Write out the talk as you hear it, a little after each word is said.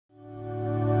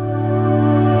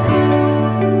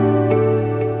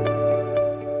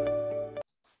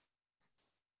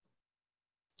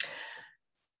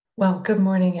Well, good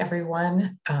morning,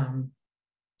 everyone.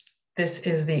 This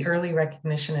is the early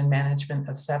recognition and management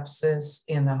of sepsis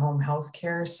in the home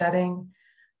healthcare setting.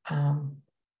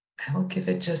 I'll give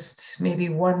it just maybe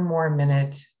one more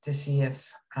minute to see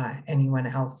if anyone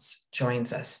else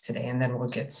joins us today, and then we'll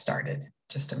get started.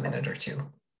 Just a minute or two.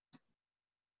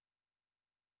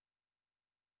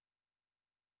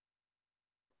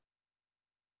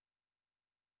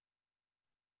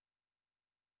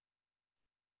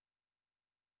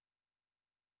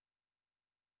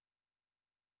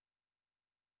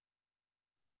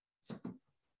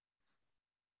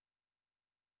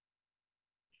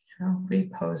 I'll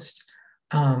repost.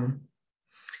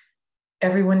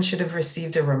 Everyone should have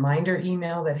received a reminder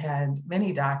email that had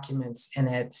many documents in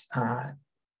it,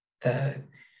 the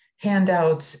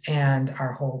handouts and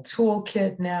our whole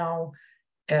toolkit now,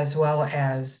 as well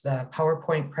as the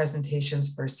PowerPoint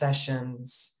presentations for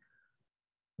sessions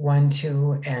 1,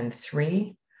 2, and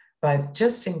 3. But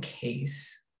just in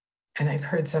case, and I've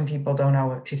heard some people don't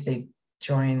know if they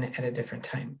join at a different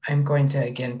time, I'm going to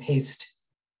again paste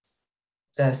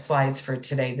the slides for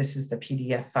today. This is the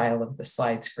PDF file of the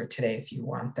slides for today if you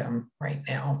want them right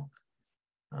now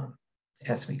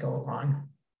as we go along.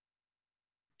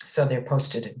 So they're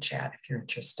posted in chat if you're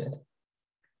interested.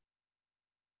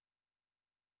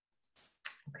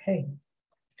 Okay.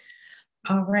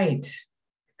 All right.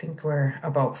 I think we're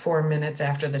about 4 minutes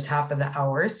after the top of the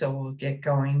hour, so we'll get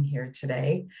going here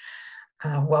today.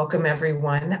 Welcome,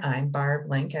 everyone. I'm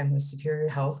Barb Link. I'm with Superior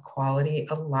Health Quality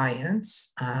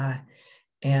Alliance.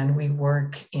 And we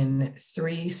work in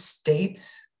 3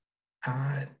 states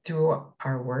through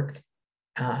our work,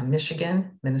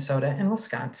 Michigan, Minnesota, and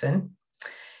Wisconsin.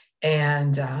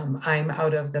 And I'm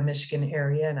out of the Michigan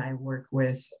area, and I work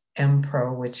with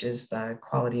MPRO, which is the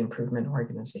Quality Improvement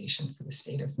Organization for the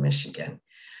state of Michigan.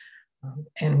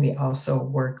 And we also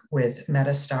work with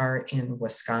Metastar in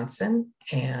Wisconsin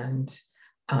and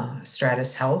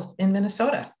Stratus Health in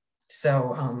Minnesota.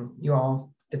 So you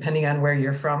all, depending on where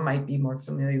you're from, might be more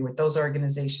familiar with those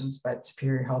organizations, but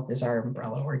Superior Health is our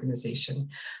umbrella organization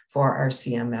for our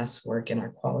CMS work and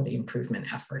our quality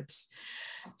improvement efforts.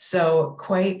 So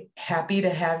quite happy to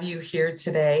have you here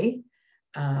today.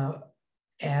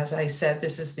 As I said,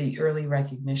 this is the early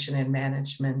recognition and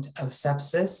management of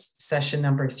sepsis, session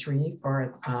number 3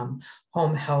 for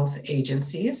home health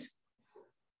agencies.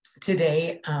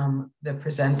 Today, the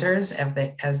presenters,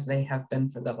 as they have been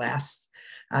for the last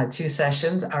 2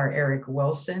 sessions, are Eric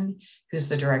Wilson, who's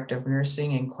the Director of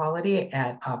Nursing and Quality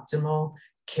at Optimal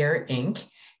Care, Inc.,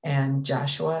 and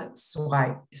Joshua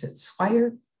Swire. Is it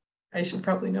Swire? I should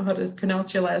probably know how to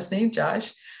pronounce your last name,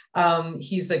 Josh.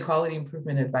 He's the Quality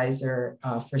Improvement Advisor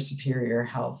for Superior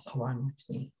Health, along with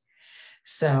me.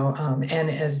 So,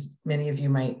 and as many of you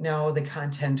might know, the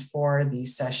content for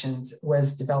these sessions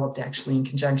was developed actually in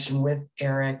conjunction with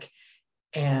Eric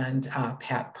and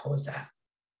Pat Poza.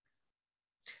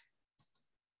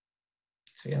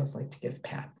 So we always like to give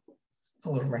Pat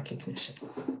a little recognition.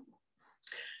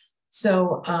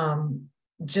 So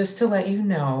just to let you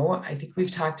know, I think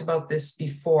we've talked about this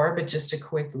before, but just a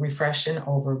quick refresh and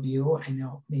overview. I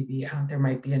know maybe there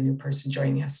might be a new person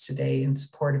joining us today in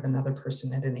support of another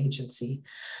person at an agency.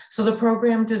 So the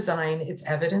program design, it's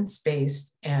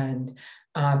evidence-based and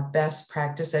best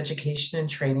practice education and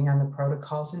training on the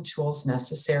protocols and tools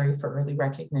necessary for early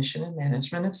recognition and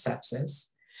management of sepsis.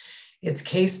 It's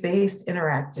case-based,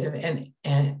 interactive,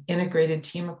 and integrated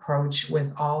team approach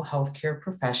with all healthcare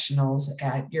professionals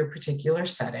at your particular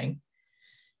setting.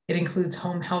 It includes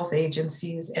home health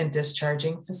agencies and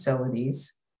discharging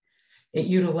facilities. It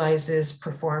utilizes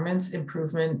performance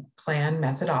improvement plan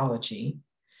methodology,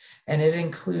 and it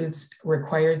includes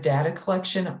required data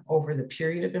collection over the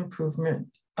period of improvement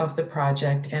of the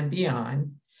project and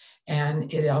beyond.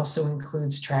 And it also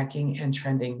includes tracking and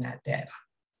trending that data.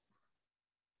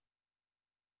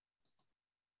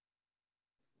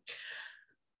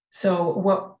 So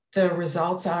what the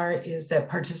results are is that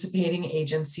participating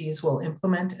agencies will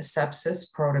implement a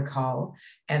sepsis protocol,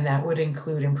 and that would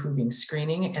include improving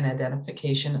screening and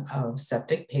identification of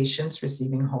septic patients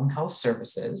receiving home health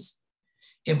services,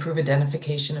 improve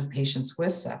identification of patients with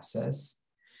sepsis.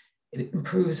 It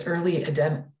improves early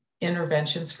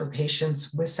interventions for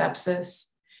patients with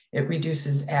sepsis. It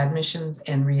reduces admissions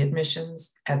and readmissions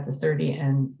at the 30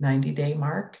 and 90-day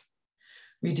mark.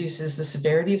 Reduces the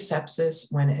severity of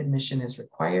sepsis when admission is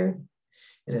required.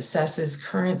 It assesses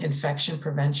current infection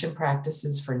prevention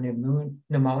practices for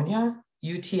pneumonia,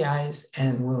 UTIs,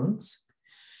 and wounds.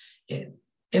 It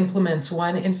implements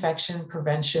one infection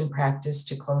prevention practice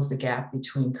to close the gap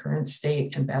between current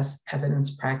state and best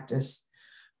evidence practice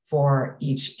for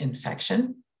each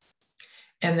infection.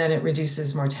 And then it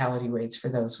reduces mortality rates for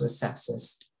those with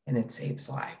sepsis, and it saves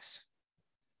lives.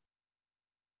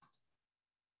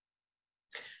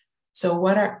 So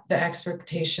what are the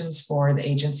expectations for the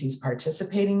agencies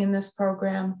participating in this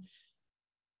program?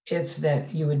 It's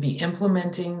that you would be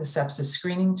implementing the sepsis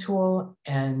screening tool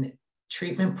and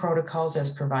treatment protocols as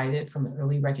provided from the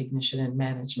Early Recognition and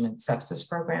Management Sepsis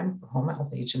Program for home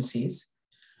health agencies.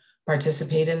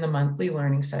 Participate in the monthly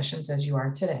learning sessions as you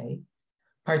are today.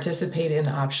 Participate in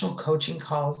optional coaching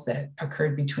calls that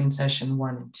occurred between session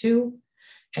 1 and 2,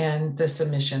 and the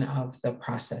submission of the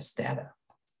process data.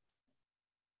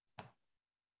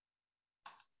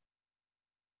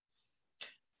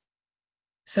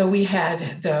 So we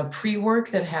had the pre-work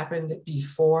that happened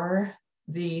before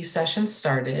the session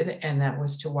started, and that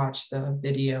was to watch the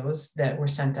videos that were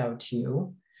sent out to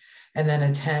you, and then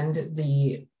attend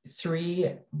the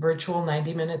 3 virtual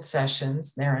 90-minute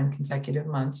sessions. They're in consecutive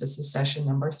months. This is session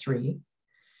number 3.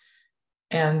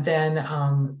 And then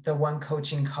the 1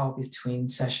 coaching call between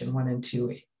session 1 and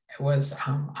 2 was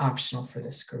optional for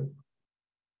this group.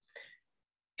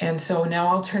 And so now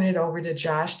I'll turn it over to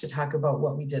Josh to talk about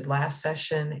what we did last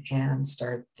session and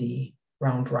start the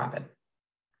round robin.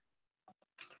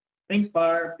 Thanks,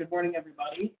 Barb. Good morning,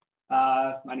 everybody.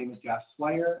 My name is Josh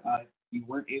Swire. If you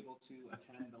weren't able to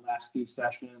attend the last few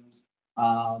sessions,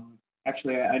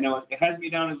 actually, I know it has me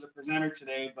down as a presenter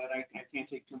today, but I can't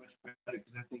take too much credit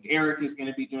because I think Eric is going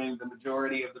to be doing the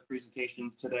majority of the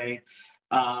presentations today.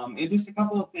 And just a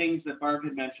couple of things that Barb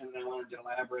had mentioned that I wanted to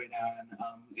elaborate on.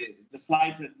 The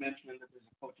slides had mentioned that there's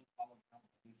a coaching call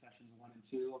in sessions 1 and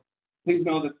 2. Please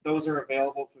know that those are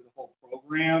available through the whole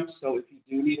program. So if you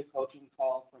do need a coaching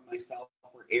call from myself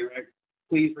or Eric,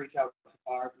 please reach out to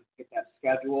Barb to get that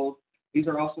scheduled. These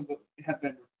are also have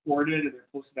been recorded and they're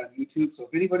posted on YouTube. So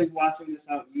if anybody's watching this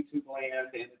out in YouTube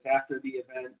land and it's after the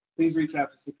event, please reach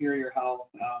out to Superior Health.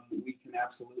 We can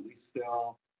absolutely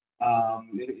still,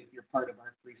 if you're part of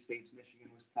our 3 states,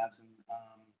 Michigan, Wisconsin,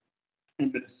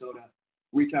 and Minnesota,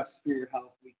 reach out to Superior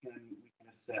Health. We can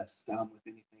assist with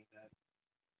anything that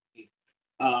you need.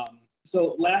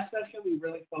 So last session, we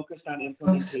really focused on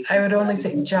implementation. I would only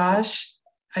say, Josh,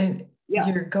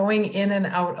 you're going in and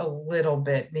out a little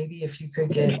bit. Maybe if you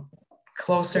could get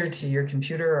closer to your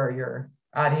computer or your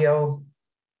audio,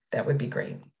 that would be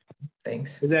great.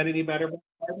 Thanks. Is that any better?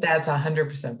 That's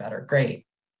 100% better. Great.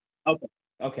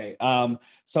 Okay.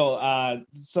 So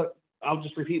I'll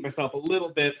just repeat myself a little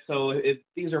bit. So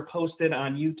these are posted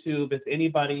on YouTube. If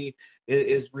anybody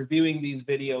is reviewing these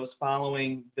videos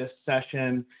following this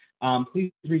session,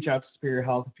 please reach out to Superior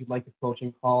Health if you'd like a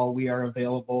coaching call. We are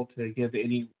available to give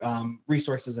any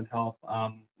resources and help.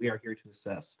 We are here to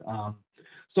assist.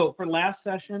 So for last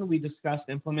session, we discussed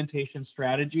implementation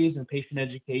strategies and patient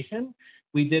education.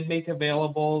 We did make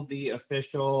available the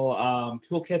official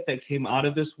toolkit that came out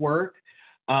of this work.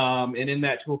 And in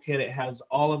that toolkit, it has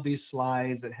all of these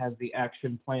slides. It has the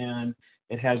action plan.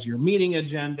 It has your meeting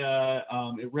agenda.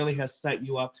 It really has set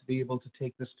you up to be able to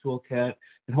take this toolkit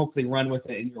and hopefully run with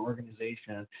it in your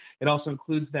organization. It also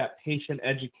includes that patient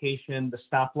education, the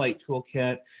stoplight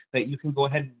toolkit that you can go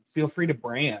ahead and feel free to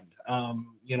brand.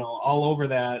 All over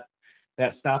that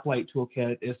stoplight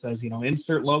toolkit, it says,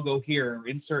 insert logo here,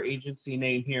 insert agency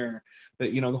name here.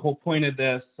 But, the whole point of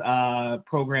this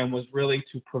program was really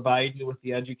to provide you with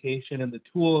the education and the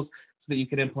tools so that you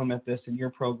can implement this in your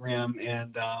program.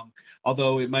 And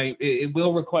although it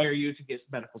will require you to get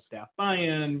medical staff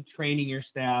buy-in, training your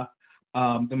staff,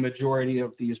 the majority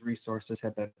of these resources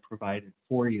have been provided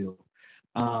for you.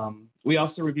 We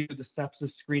also reviewed the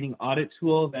sepsis screening audit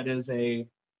tool. That is a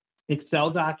Excel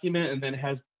document and then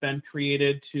has been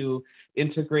created to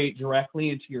integrate directly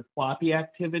into your QAPI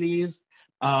activities.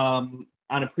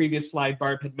 On a previous slide,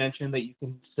 Barb had mentioned that you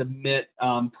can submit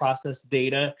process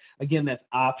data. Again, that's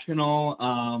optional.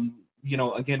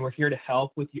 Again, we're here to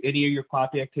help with any of your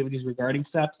QAPI activities regarding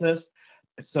sepsis.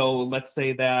 So let's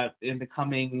say that in the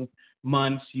coming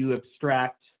months, you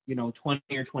abstract 20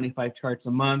 or 25 charts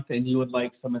a month, and you would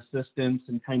like some assistance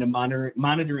in kind of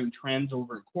monitoring trends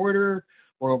over a quarter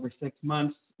or over 6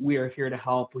 months. We are here to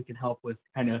help. We can help with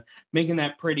kind of making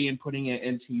that pretty and putting it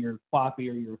into your QAPI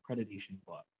or your accreditation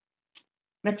book.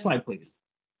 Next slide, please.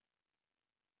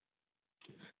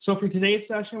 So for today's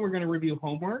session, we're going to review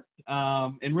homework.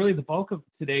 And really the bulk of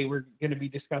today, we're going to be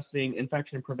discussing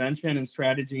infection prevention and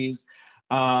strategies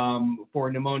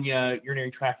for pneumonia, urinary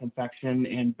tract infection,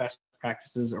 and best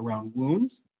practices around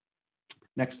wounds.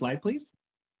 Next slide, please.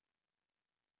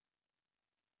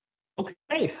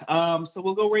 Okay, so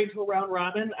we'll go right into a round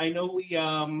robin. I know we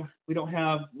don't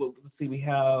have, well, let's see, we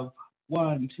have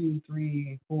 1, 2,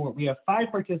 3, 4. We have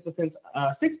 5 participants,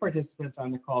 6 participants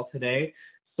on the call today.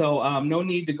 So no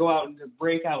need to go out into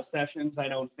breakout sessions, I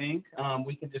don't think.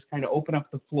 We can just kind of open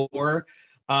up the floor.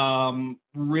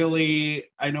 Really,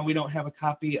 I know we don't have a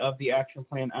copy of the action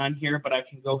plan on here, but I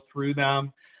can go through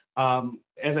them.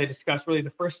 As I discussed, really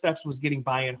the first steps was getting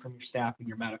buy-in from your staff and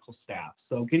your medical staff.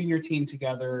 So getting your team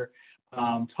together,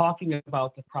 talking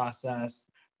about the process,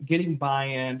 getting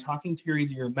buy-in, talking to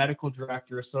either your medical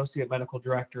director, associate medical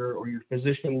director, or your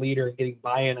physician leader, and getting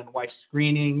buy-in on why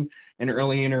screening and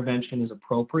early intervention is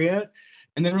appropriate.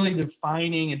 And then really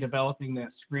defining and developing that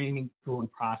screening tool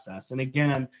and process. And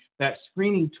again, that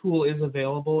screening tool is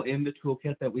available in the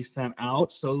toolkit that we sent out.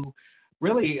 So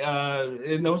really,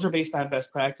 and those are based on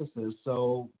best practices.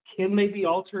 So can they be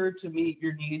altered to meet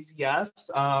your needs? Yes.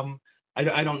 I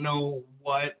don't know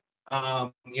what,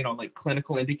 like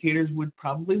clinical indicators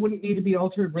wouldn't need to be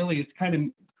altered. Really, it's kind of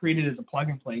created as a plug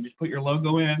and play. Just put your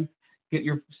logo in, get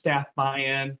your staff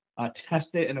buy-in, test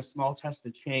it in a small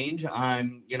tested change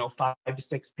on, 5 to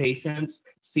 6 patients,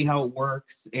 see how it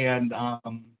works, and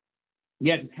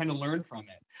just kind of learn from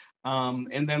it.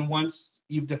 And then once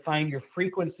you've defined your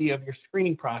frequency of your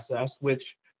screening process, which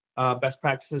best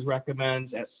practices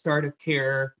recommends at start of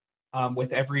care,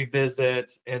 with every visit,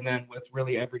 and then with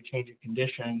really every change of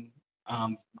condition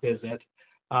visit,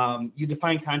 you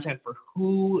define content for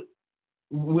who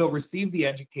will receive the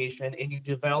education, and you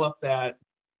develop that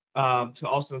to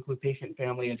also include patient and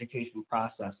family education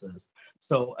processes.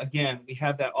 So again, we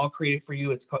have that all created for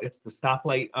you. It's the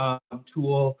Stoplight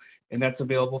tool, and that's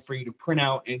available for you to print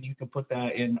out, and you can put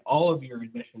that in all of your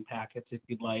admission packets if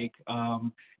you'd like.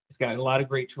 It's got a lot of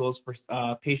great tools for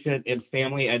patient and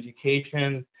family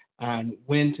education on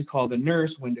when to call the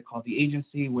nurse, when to call the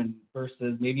agency,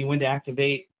 versus maybe when to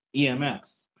activate EMS.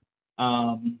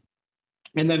 And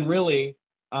then really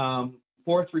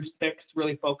 4 through 6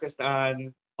 really focused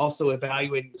on also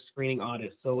evaluating the screening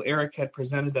audit. So Eric had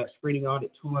presented that screening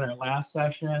audit tool in our last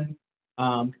session.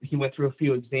 He went through a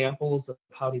few examples of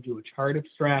how to do a chart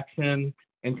abstraction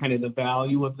and kind of the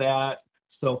value of that.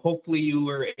 So hopefully you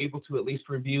were able to at least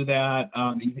review that.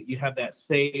 You have that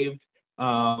saved.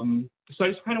 So I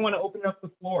just kind of want to open up the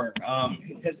floor.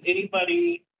 Has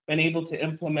anybody been able to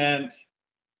implement?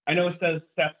 I know it says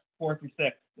steps 4 through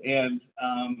 6, and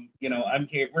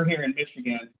we're here in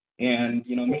Michigan, and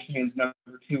Michigan's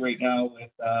number 2 right now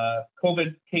with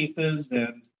COVID cases,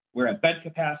 and we're at bed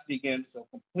capacity again. So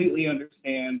completely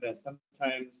understand that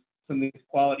sometimes some of these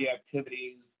quality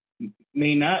activities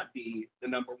may not be the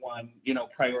number 1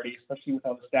 priority, especially with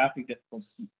all the staffing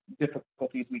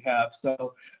difficulties we have.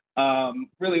 So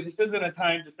really, this isn't a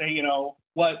time to say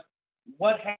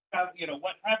what haven't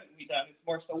we done? It's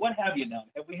more so, what have you done?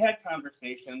 Have we had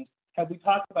conversations? Have we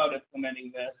talked about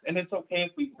implementing this? And it's okay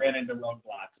if we ran into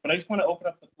roadblocks. But I just want to open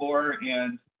up the floor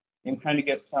and kind of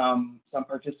get some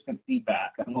participant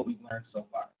feedback on what we've learned so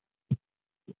far.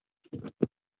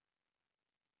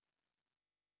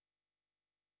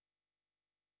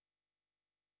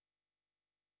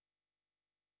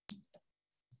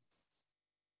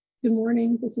 Good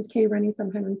morning. This is Kay Rennie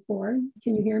from Henry Ford.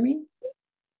 Can you hear me?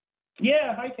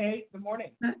 Yeah. Hi, Kay. Good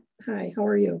morning. Hi. How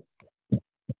are you?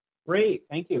 Great.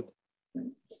 Thank you.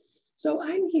 So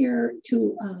I'm here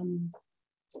to,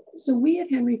 so we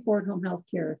at Henry Ford Home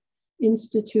Healthcare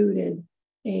instituted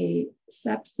a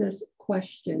sepsis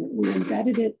question. We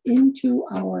embedded it into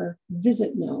our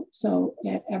visit note. So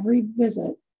at every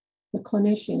visit, the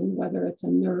clinician, whether it's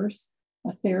a nurse,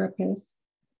 a therapist,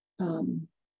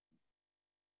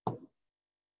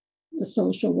 the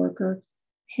social worker,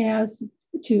 has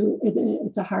to,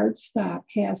 it's a hard stop,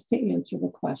 has to answer the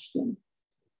question.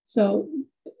 So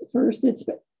first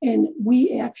and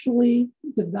we actually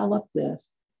developed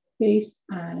this based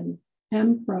on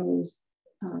MPRO's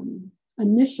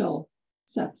initial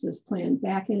sepsis plan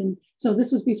back in, so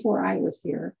this was before I was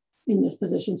here in this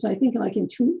position. So I think like in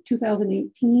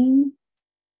 2018.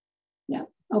 Yeah,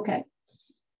 okay.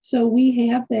 So we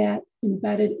have that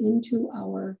embedded into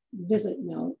our visit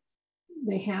note.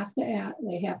 They have to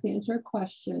answer a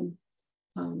question,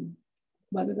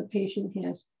 whether the patient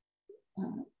has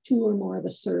 2 or more of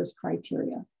the SIRS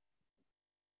criteria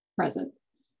present.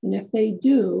 And if they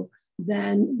do,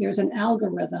 then there's an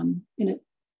algorithm and it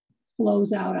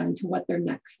flows out onto what their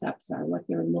next steps are, what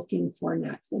they're looking for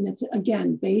next. And it's,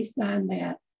 again, based on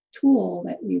that tool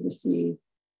that we received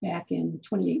back in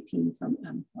 2018 from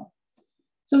MPRO.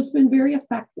 So it's been very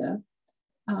effective.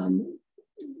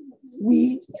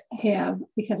 We have,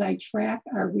 because I track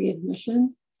our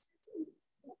readmissions,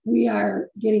 we are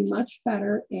getting much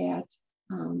better at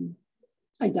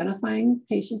identifying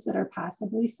patients that are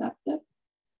possibly septic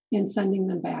and sending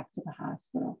them back to the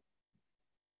hospital.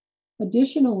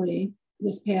 Additionally,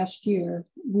 this past year,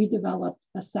 we developed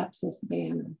a sepsis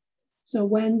banner. So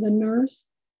when the nurse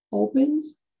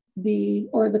opens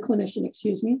or the clinician,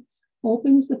 excuse me,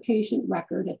 opens the patient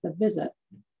record at the visit,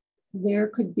 there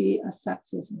could be a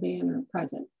sepsis banner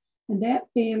present. And that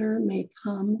banner may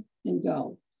come and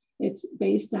go. It's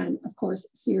based on, of course,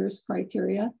 Sears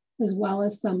criteria, as well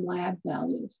as some lab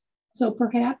values. So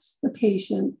perhaps the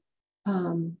patient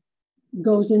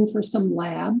goes in for some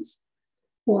labs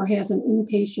or has an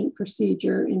inpatient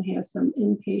procedure and has some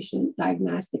inpatient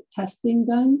diagnostic testing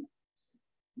done.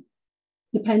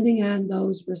 Depending on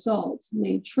those results,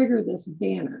 may trigger this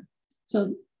banner.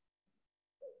 So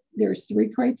there's three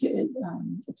criteria.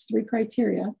 It's three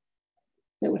criteria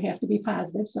that would have to be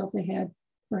positive. So if they had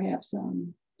perhaps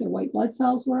their white blood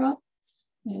cells were up,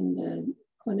 and the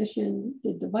clinician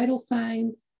did the vital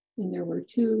signs, and there were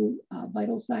two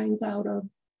vital signs out of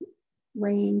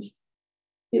range,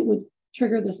 it would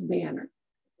trigger this banner.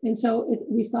 And so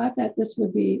we thought that this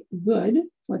would be good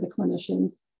for the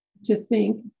clinicians to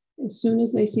think, as soon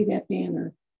as they see that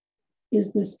banner,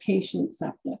 is this patient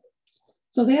septic?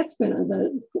 So that's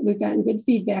been we've gotten good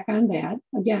feedback on that.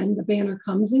 Again, the banner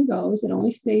comes and goes. It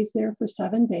only stays there for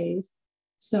 7 days.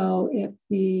 So if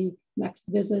the next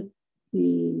visit,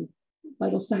 the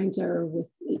vital signs are with,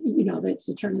 that's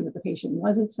determined that the patient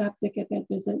wasn't septic at that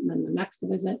visit, and then the next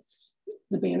visit,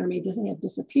 the banner may have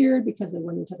disappeared because they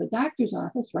went into the doctor's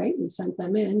office, right? We sent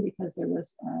them in because there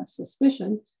was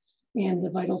suspicion, and the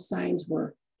vital signs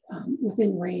were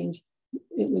within range,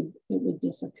 it would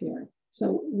disappear.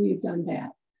 So we've done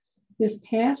that. This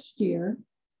past year,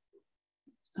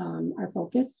 our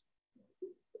focus,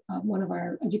 one of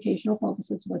our educational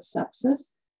focuses was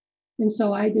sepsis. And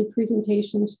so I did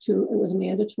presentations it was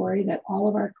mandatory that all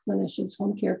of our clinicians,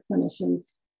 home care clinicians,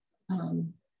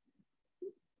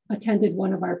 attended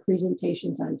one of our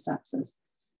presentations on sepsis.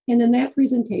 And in that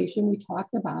presentation, we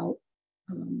talked about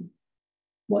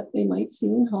what they might see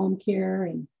in home care,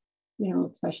 and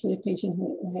especially a patient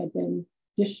who had been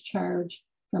discharged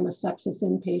from a sepsis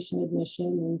inpatient admission,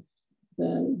 and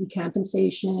the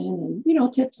decompensation,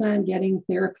 and tips on getting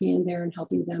therapy in there and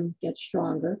helping them get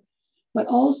stronger. But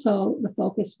also the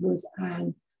focus was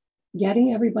on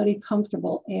getting everybody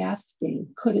comfortable asking,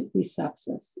 could it be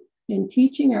sepsis? And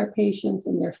teaching our patients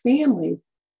and their families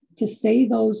to say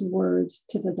those words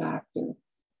to the doctor.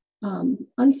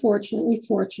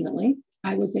 Fortunately,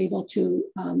 I was able to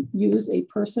use a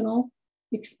personal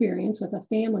experience with a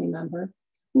family member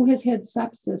who has had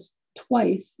sepsis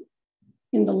twice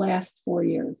in the last 4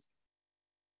 years.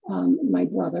 My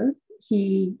brother,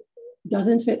 he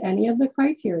doesn't fit any of the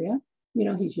criteria.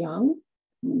 He's young,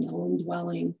 no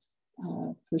indwelling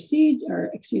no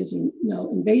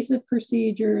invasive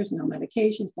procedures, no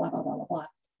medications, blah, blah, blah, blah, blah.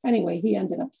 Anyway, he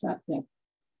ended up septic.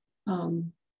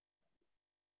 And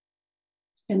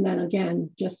then again,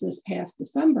 just this past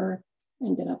December,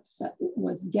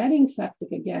 was getting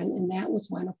septic again. And that was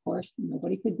when, of course,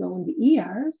 nobody could go in the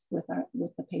ERs with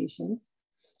the patients.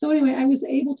 So anyway, I was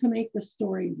able to make the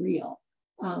story real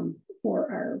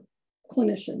for our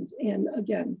clinicians. And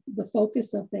again, the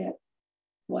focus of that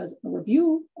was a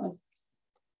review of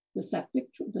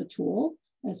the tool,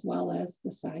 as well as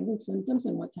the signs and symptoms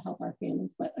and what to help our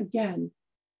families. But again,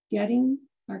 getting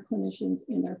our clinicians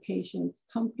and their patients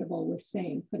comfortable with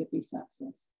saying, could it be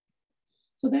sepsis?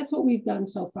 So that's what we've done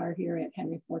so far here at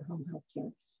Henry Ford Home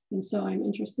Healthcare. And so I'm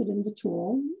interested in the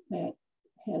tool that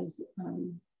is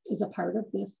a part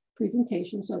of this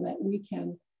presentation so that we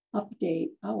can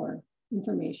update our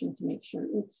information to make sure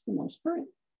it's the most current.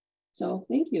 So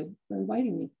thank you for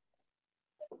inviting me.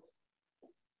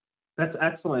 That's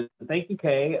excellent. Thank you,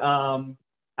 Kay.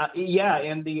 Yeah,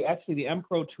 and the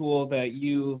MPro tool that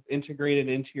you integrated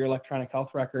into your electronic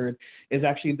health record is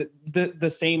actually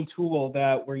the same tool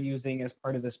that we're using as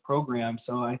part of this program.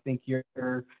 So I think you're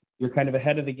kind of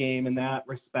ahead of the game in that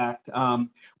respect.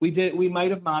 We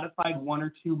might have modified one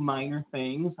or two minor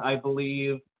things. I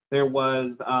believe there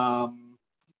was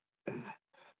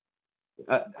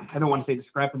I don't want to say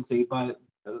discrepancy, but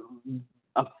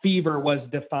a fever was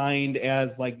defined as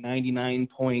like 99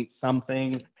 point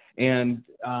something, and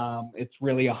it's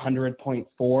really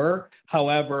 100.4.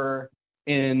 However,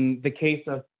 in the case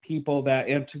of people that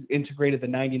integrated the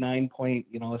 99 point,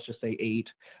 let's just say 8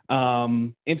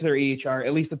 into their EHR,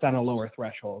 at least it's on a lower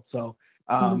threshold. So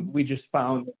we just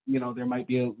found, there might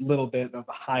be a little bit of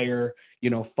a higher,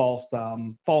 false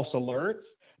alerts,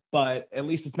 but at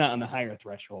least it's not on the higher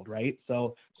threshold, right?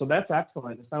 So that's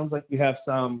excellent. It sounds like you have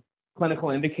some clinical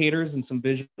indicators and some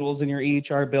visuals in your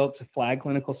EHR built to flag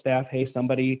clinical staff. Hey,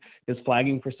 somebody is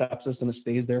flagging for sepsis and it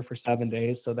stays there for 7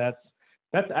 days. So that's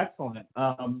excellent.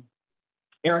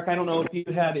 Eric, I don't know if you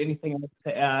had anything else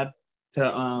to add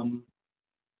to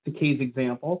Kay's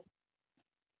example.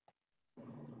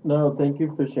 No, thank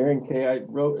you for sharing, Kay. I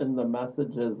wrote in the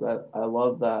messages that I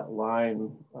love that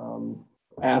line,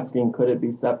 asking, could it be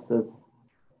sepsis?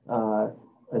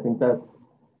 I think that's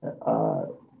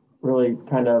really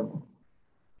kind of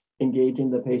engaging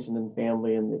the patient and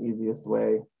family in the easiest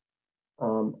way.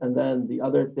 And then the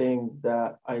other thing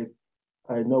that I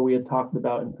know we had talked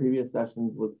about in previous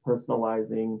sessions was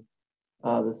personalizing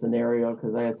the scenario,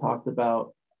 because I had talked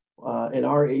about in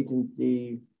our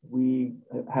agency, we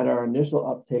had our initial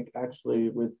uptake actually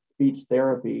with speech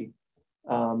therapy.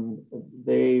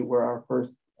 They were our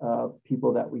first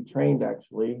people that we trained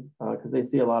actually, because they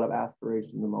see a lot of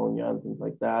aspiration pneumonia and things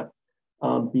like that.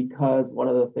 Because one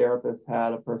of the therapists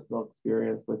had a personal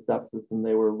experience with sepsis, and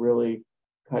they were really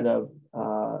kind of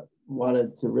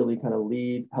wanted to really kind of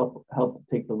help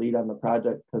take the lead on the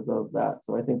project because of that.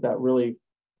 So I think that really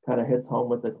kind of hits home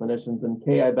with the clinicians. And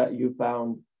Kay, I bet you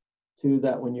found too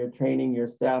that when you're training your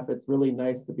staff, it's really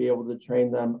nice to be able to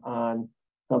train them on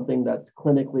something that's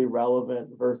clinically relevant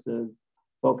versus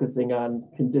focusing on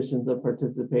conditions of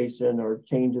participation or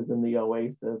changes in the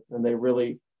OASIS. And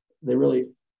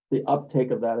the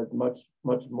uptake of that is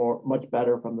much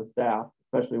better from the staff,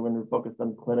 especially when we're focused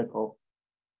on clinical.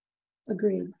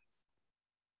 Agreed.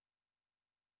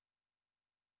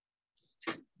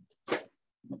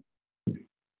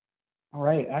 All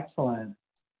right, excellent.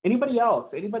 Anybody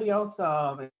else? It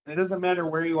doesn't matter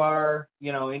where you are,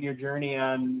 in your journey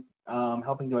on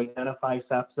helping to identify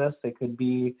sepsis. It could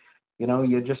be,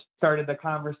 you just started the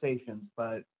conversations,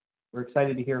 but we're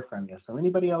excited to hear from you. So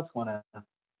anybody else want to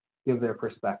give their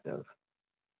perspective?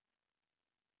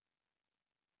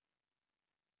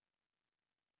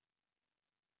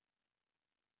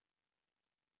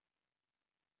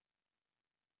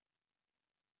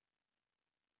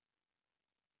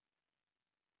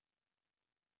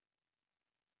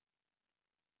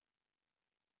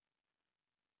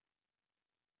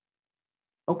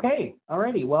 Okay,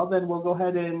 alrighty. Well, then we'll go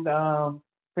ahead and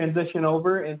transition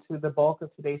over into the bulk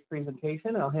of today's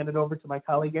presentation. I'll hand it over to my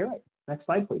colleague, Eric. Next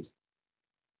slide, please.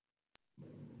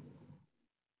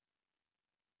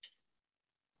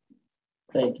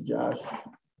 Thank you, Josh.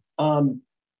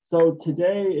 So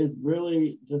today is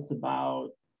really just about,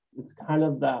 it's kind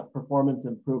of that performance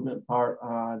improvement part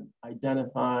on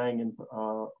identifying and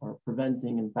or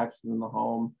preventing infection in the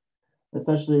home,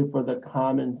 especially for the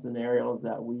common scenarios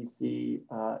that we see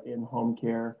in home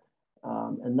care.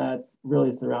 And that's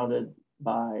really surrounded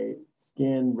by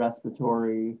skin,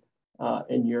 respiratory,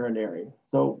 and urinary.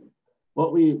 So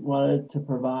what we wanted to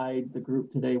provide the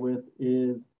group today with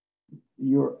is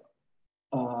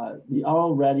the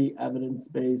already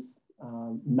evidence-based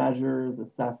measures,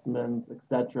 assessments, et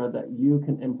cetera, that you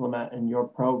can implement in your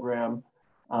program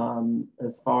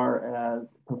as far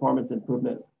as performance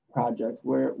improvement projects.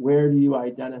 Where do you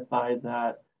identify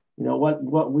that?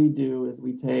 What we do is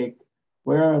we take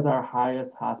where is our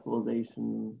highest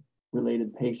hospitalization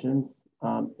related patients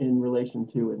in relation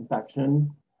to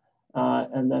infection,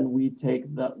 and then we take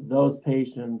those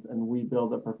patients and we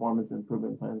build a performance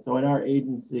improvement plan. So in our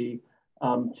agency,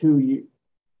 3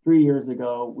 years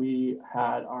ago, we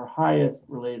had our highest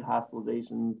related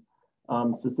hospitalizations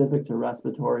specific to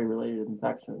respiratory related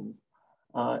infections.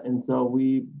 And so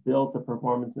we built a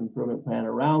performance improvement plan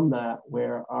around that,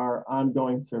 where our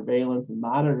ongoing surveillance and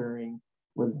monitoring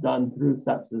was done through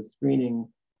sepsis screening,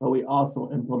 but we also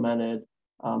implemented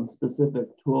specific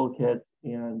toolkits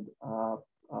and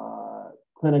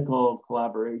clinical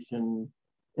collaboration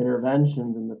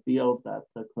interventions in the field that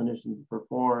the clinicians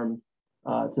perform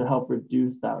to help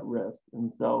reduce that risk.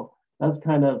 And so that's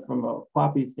kind of, from a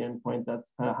QAPI standpoint, that's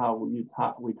kind of how we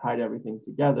tied everything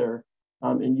together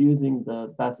and using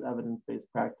the best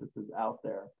evidence-based practices out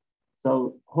there.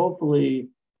 So hopefully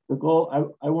the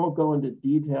goal, I won't go into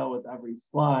detail with every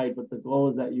slide, but the goal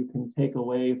is that you can take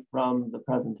away from the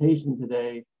presentation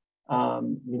today,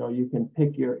 you can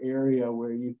pick your area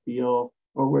where you feel,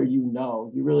 or where you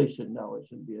really should know, it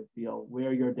shouldn't be a feel,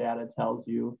 where your data tells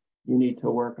you need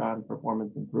to work on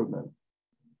performance improvement.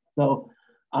 So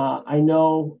I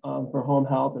know for home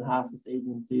health and hospice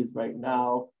agencies right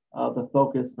now, the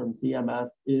focus from CMS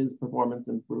is performance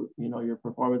improvement. Your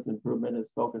performance improvement is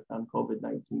focused on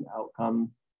COVID-19 outcomes.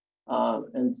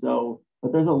 And so,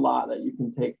 but there's a lot that you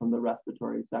can take from the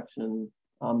respiratory section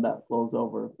that flows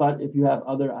over. But if you have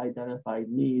other identified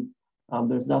needs,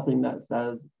 there's nothing that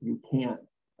says you can't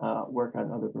work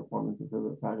on other performance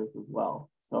improvement projects as well.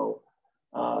 So,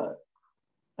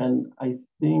 and I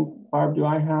think, Barb, do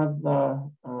I have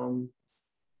the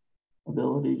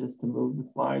ability just to move the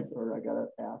slides, or I gotta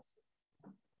ask?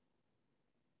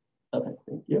 Okay,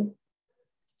 thank you.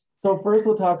 So first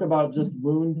we'll talk about just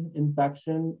wound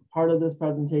infection. Part of this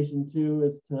presentation too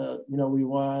is to, we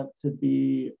want to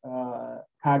be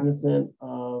cognizant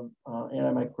of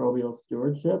antimicrobial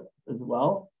stewardship as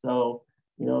well. So,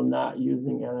 not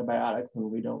using antibiotics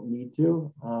when we don't need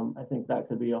to. I think that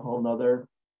could be a whole nother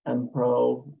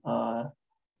MPro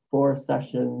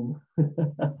 4-session.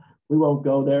 We won't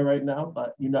go there right now,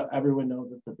 but everyone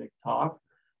knows it's a big talk.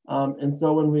 And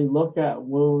so when we look at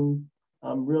wounds,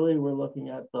 really we're looking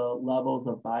at the levels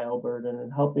of bioburden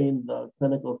and helping the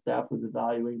clinical staff who's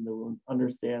evaluating the wounds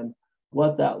understand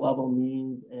what that level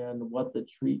means and what the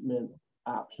treatment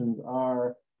options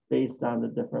are based on the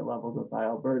different levels of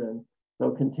bioburden. So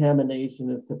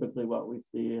contamination is typically what we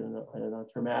see in a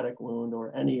traumatic wound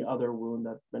or any other wound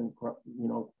that's been,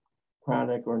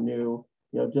 chronic or new,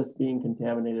 just being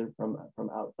contaminated from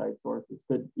outside sources.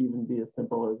 Could even be as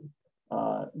simple as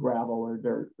gravel or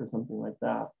dirt or something like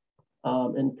that.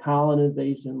 And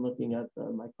colonization, looking at the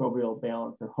microbial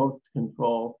balance or host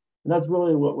control. And that's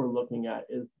really what we're looking at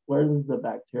is where does the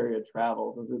bacteria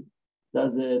travel?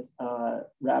 Does it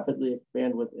rapidly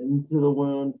expand within the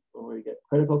wound where we get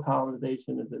critical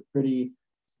colonization? Is it pretty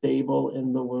stable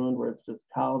in the wound where it's just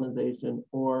colonization?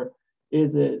 Or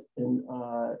is it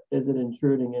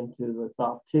intruding into the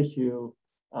soft tissue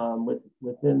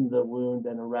within the wound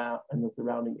and around and the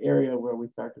surrounding area where we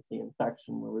start to see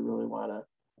infection, where we really want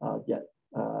to get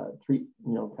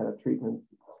treatments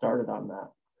started on that.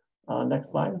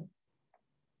 Next slide.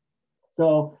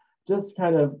 So just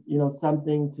kind of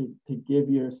something to give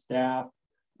your staff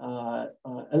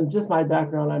and just my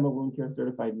background. I'm a wound care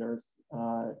certified nurse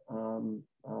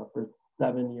for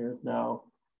 7 years now.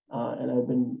 And I've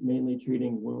been mainly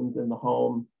treating wounds in the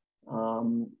home.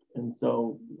 And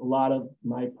so a lot of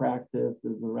my practice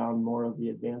is around more of the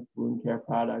advanced wound care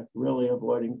products, really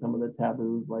avoiding some of the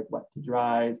taboos like wet to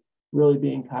dries, really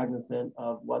being cognizant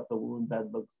of what the wound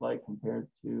bed looks like compared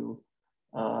to,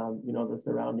 the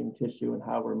surrounding tissue and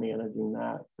how we're managing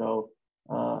that. So,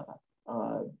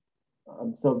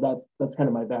 that's kind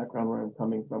of my background where I'm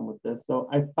coming from with this. So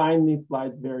I find these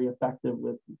slides very effective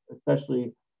with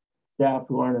especially staff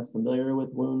who aren't as familiar with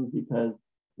wounds, because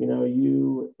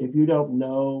if you don't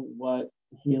know what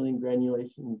healing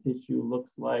granulation tissue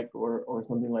looks like or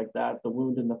something like that, the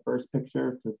wound in the first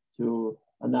picture to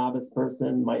a novice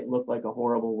person might look like a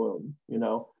horrible wound,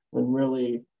 when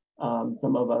really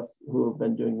some of us who have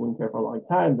been doing wound care for a long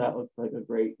time, that looks like a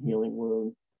great healing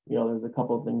wound. There's a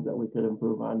couple of things that we could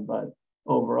improve on, but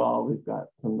overall we've got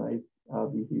some nice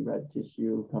beefy red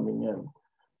tissue coming in.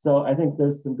 So I think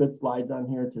there's some good slides on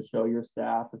here to show your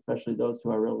staff, especially those who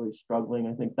are really struggling.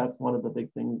 I think that's one of the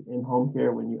big things in home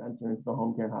care when you enter into the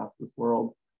home care and hospice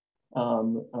world.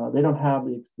 They don't have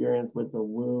the experience with the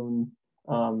wounds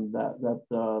that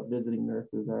the visiting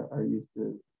nurses are used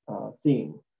to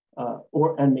seeing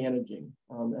and managing.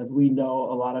 As we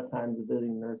know, a lot of times the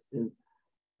visiting nurse is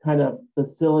kind of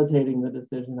facilitating the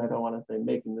decision. I don't want to say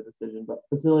making the decision, but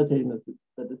facilitating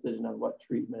the decision on what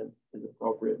treatment is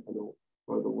appropriate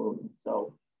for the wound.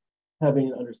 So having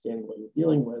an understanding what you're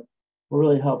dealing with will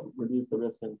really help reduce the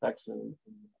risk of infection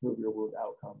and improve your wound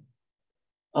outcome.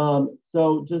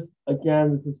 So just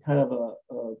again, this is kind of a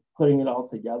putting it all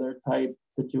together type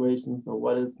situation. So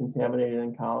what is contaminated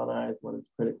and colonized, what is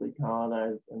critically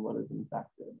colonized, and what is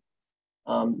infected.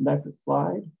 Next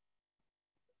slide.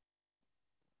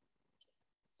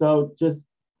 So just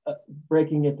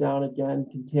breaking it down again,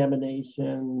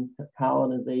 contamination,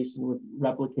 colonization with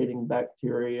replicating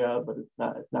bacteria, but it's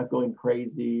not going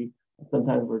crazy.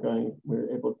 Sometimes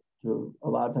we're able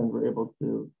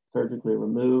to surgically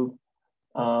remove,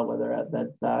 whether at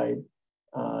bedside,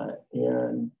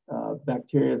 and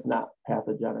bacteria is not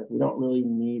pathogenic. We don't really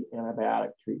need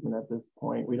antibiotic treatment at this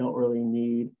point. We don't really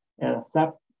need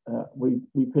antiseptic.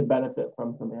 We could benefit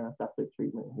from some antiseptic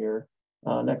treatment here.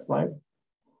 Next slide.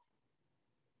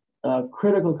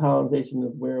 Critical colonization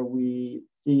is where we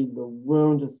see the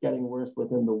wound just getting worse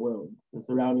within the wound. The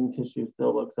surrounding tissue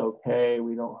still looks okay.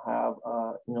 We don't have,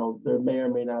 there may or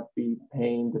may not be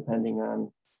pain depending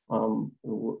on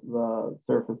the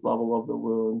surface level of the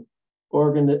wound.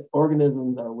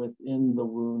 Organisms are within the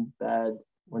wound bed.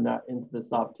 We're not into the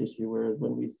soft tissue, whereas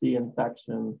when we see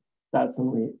infection, that's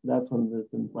when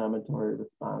this inflammatory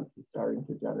response is starting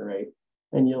to generate.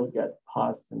 And you'll get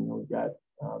pus and you'll get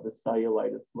the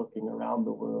cellulitis looking around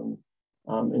the wound,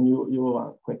 and you will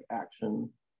want quick action.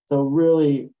 So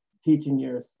really teaching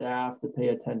your staff to pay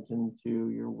attention to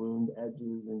your wound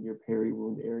edges and your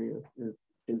peri-wound areas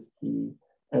is key.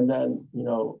 And then,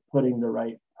 putting the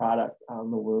right product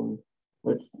on the wound,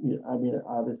 which, I mean,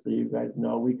 obviously you guys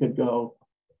know we could go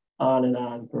on and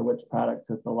on for which product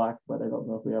to select, but I don't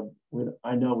know if we have,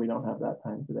 I know we don't have that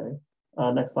time today.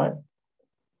 Next slide.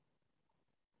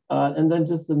 And then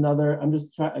just another, I'm just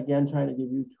again trying to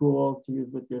give you tools to use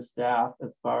with your staff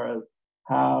as far as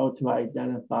how to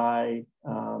identify,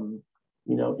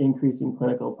 you know, increasing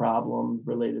clinical problems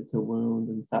related to wound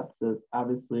and sepsis.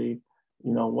 Obviously,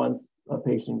 you know, once a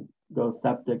patient goes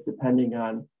septic, depending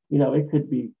on, you know, it could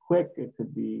be quick, it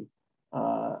could be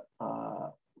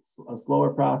a slower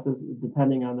process,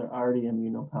 depending on their already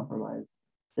immunocompromised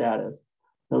status.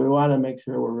 So we want to make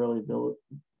sure we're really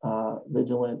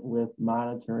vigilant with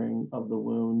monitoring of the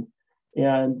wound.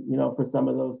 And, you know, for some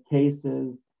of those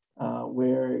cases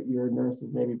where your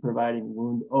nurses may be providing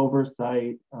wound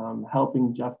oversight,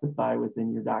 helping justify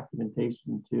within your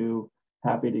documentation too,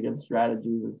 happy to give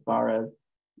strategies as far as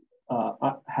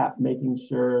making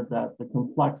sure that the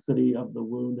complexity of the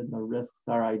wound and the risks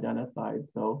are identified.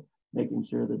 So making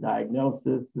sure the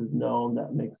diagnosis is known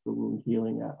that makes the wound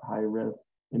healing at high risk,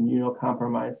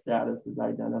 immunocompromised status is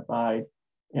identified,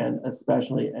 and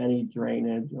especially any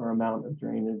drainage or amount of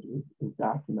drainage is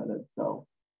documented. So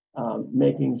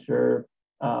making sure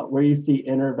where you see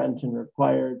intervention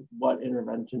required, what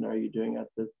intervention are you doing at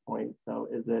this point? So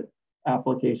is it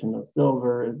application of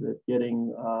silver? Is it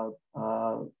getting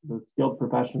the skilled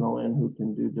professional in who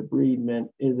can do debridement?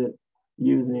 Is it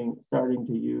starting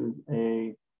to use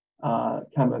a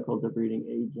chemical debriding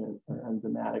agent or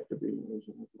enzymatic debriding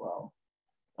agent as well?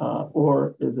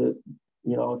 Or is it,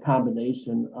 you know, a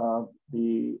combination of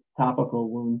the topical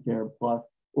wound care plus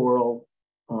oral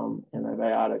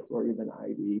antibiotics or even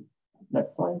IV?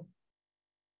 Next slide.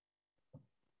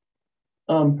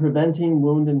 Preventing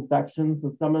wound infections.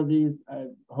 So some of these, I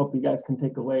hope you guys can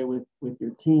take away with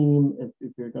your team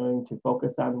if you're going to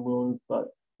focus on wounds, but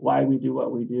why we do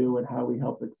what we do and how we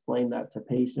help explain that to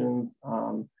patients.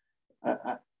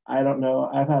 I don't know,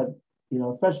 I've had, you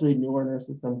know, especially newer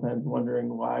nurses sometimes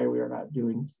wondering why we are not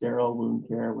doing sterile wound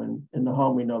care when in the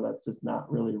home we know that's just not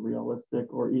really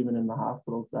realistic, or even in the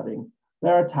hospital setting.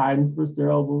 There are times for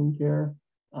sterile wound care,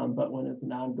 but when it's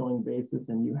an ongoing basis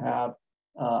and you have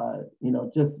you know,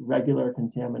 just regular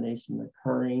contamination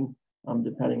occurring,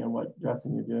 depending on what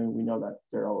dressing you're doing, we know that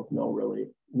sterile is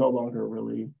no longer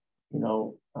really, you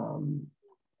know,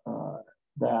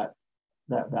 that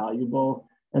valuable.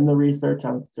 And the research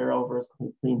on sterile versus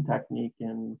clean technique,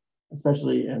 and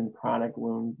especially in chronic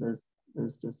wounds, there's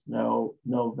just no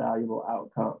valuable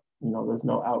outcome. You know, there's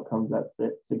no outcomes that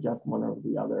suggest one over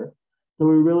the other. So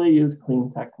we really use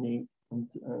clean technique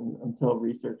until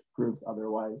research proves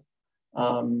otherwise.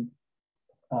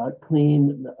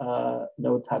 Clean,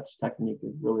 no touch technique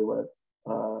is really what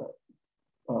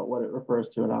it refers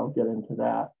to, and I'll get into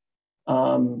that.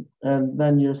 And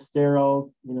then your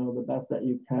steriles, you know, the best that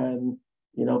you can,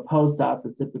 you know, post-op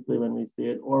is typically when we see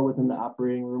it, or within the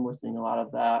operating room, we're seeing a lot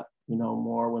of that, you know,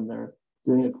 more when they're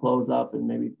doing a close-up and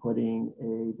maybe putting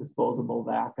a disposable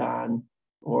vac on,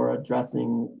 or a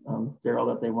dressing sterile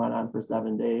that they went on for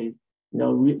 7 days. You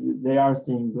know, they are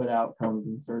seeing good outcomes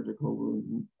in surgical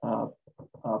wound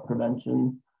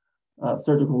prevention,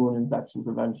 surgical wound infection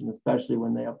prevention, especially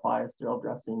when they apply a sterile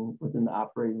dressing within the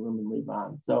operating room and leave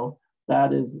on. So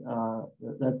that is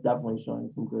that's definitely showing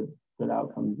some good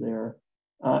outcomes there.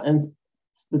 And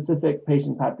specific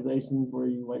patient populations where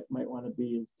you might want to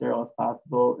be as sterile as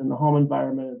possible. In the home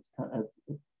environment,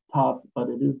 it's tough, but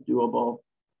it is doable.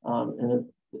 And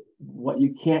what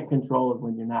you can't control is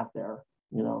when you're not there.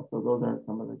 You know, so those are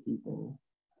some of the key things.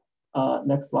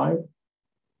 Next slide.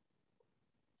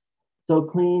 So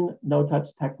clean,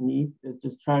 no-touch technique is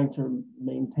just trying to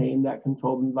maintain that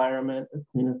controlled environment as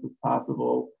clean as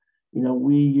possible. You know,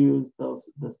 we use the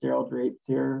sterile drapes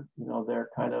here. You know, they're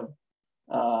kind of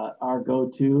our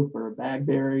go-to for bag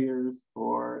barriers,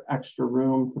 for extra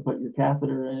room to put your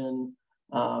catheter in.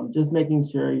 Just making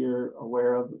sure you're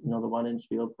aware of, you know, the 1-inch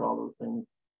field for all those things.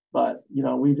 But, you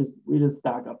know, we just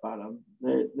stock up on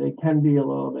them. They can be a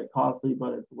little bit costly,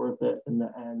 but it's worth it in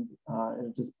the end. And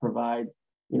it just provides,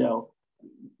 you know,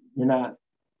 you're not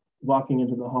walking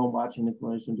into the home watching the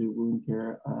clinician do wound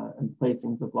care and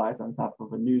placing supplies on top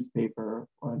of a newspaper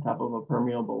or on top of a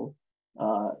permeable,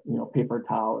 you know, paper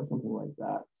towel or something like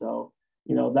that. So,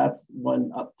 you know, that's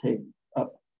one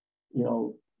you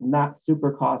know, not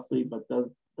super costly, but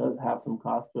does have some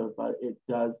cost to it, but it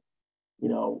does, you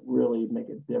know, really make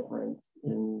a difference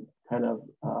in kind of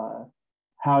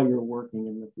how you're working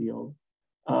in the field.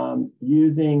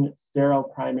 Using sterile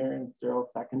primary and sterile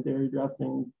secondary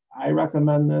dressings, I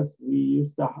recommend this. We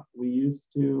used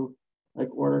to like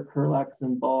order Curlex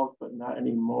in bulk, but not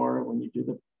anymore. When you do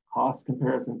the cost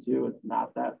comparison too, it's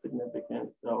not that significant.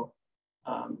 So,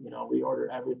 you know, we order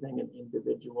everything in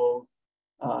individuals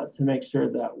to make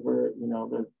sure that we're,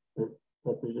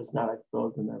 that they're just not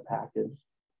exposed in their package.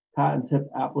 Cotton tip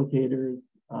applicators,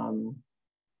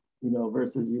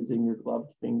 versus using your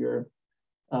gloved finger.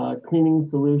 Cleaning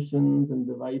solutions and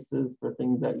devices for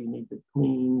things that you need to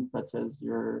clean, such as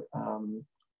your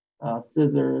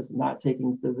scissors, not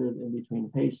taking scissors in between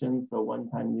patients. So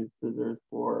one-time use scissors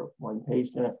for one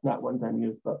patient, not one-time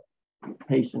use, but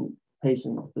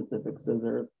patient-specific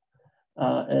scissors,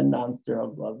 and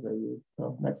non-sterile gloves are used.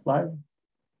 So next slide.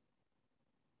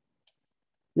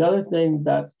 The other thing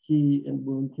that's key in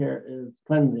wound care is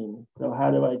cleansing. So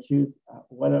how do I choose,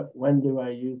 when do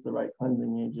I use the right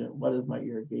cleansing agent? What does my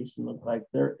irrigation look like?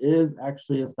 There is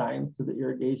actually a science to the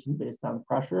irrigation based on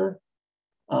pressure.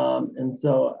 And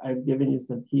so I've given you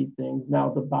some key things. Now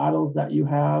the bottles that you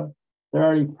have, they're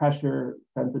already pressure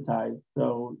sensitized.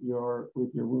 So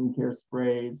with your wound care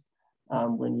sprays,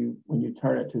 when you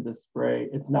turn it to the spray,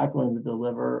 it's not going to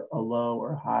deliver a low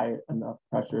or high enough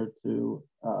pressure to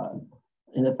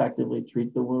ineffectively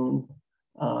treat the wound.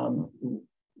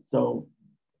 So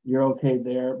you're okay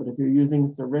there. But if you're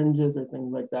using syringes or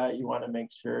things like that, you want to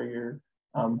make sure you're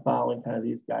following kind of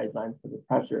these guidelines for the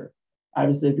pressure.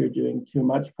 Obviously, if you're doing too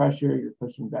much pressure, you're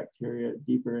pushing bacteria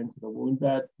deeper into the wound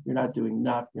bed. If you're not doing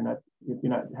enough, if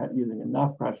you're not using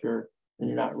enough pressure, then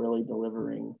you're not really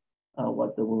delivering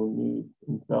what the wound needs.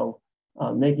 And so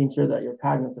making sure that you're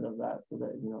cognizant of that so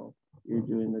that you're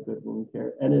doing the good wound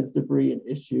care. And is debris an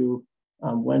issue?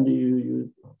 When do you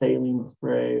use saline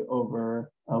spray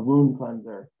over a wound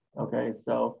cleanser? Okay,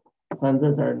 so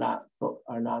cleansers are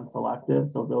non-selective,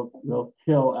 so they'll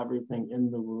kill everything in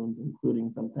the wound,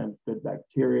 including sometimes good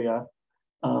bacteria.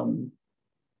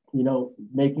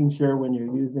 Making sure when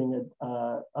you're using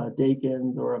a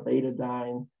Dakins or a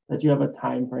betadine that you have a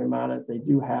time frame on it. They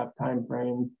do have time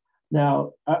frames.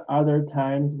 Now, are there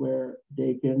times where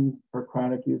Dakins for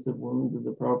chronic use of wounds is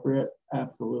appropriate?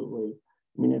 Absolutely.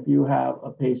 I mean, if you have a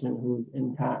patient who's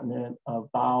incontinent of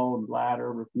bowel and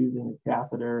bladder, refusing a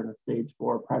catheter, and a stage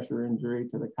 4 pressure injury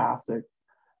to the coccyx,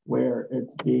 where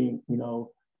it's being,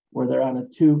 where they're on a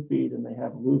tube feed and they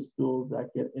have loose stools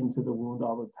that get into the wound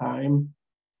all the time,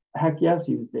 heck yes,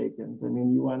 use Dakins. I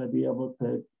mean, you want to be able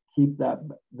to keep that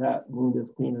wound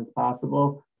as clean as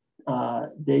possible.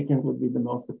 Dakins would be the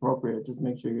most appropriate. Just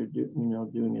make sure you're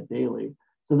doing it daily.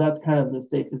 So that's kind of the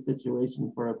safest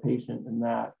situation for a patient in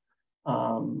that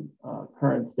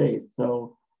current state.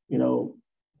 So,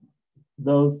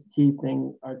 those key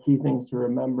things to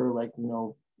remember, like,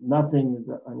 nothing is,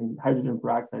 hydrogen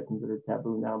peroxide considered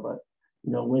taboo now, but,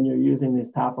 when you're using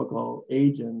these topical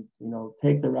agents,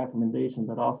 take the recommendation,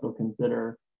 but also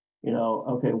consider,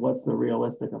 okay, what's the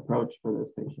realistic approach for this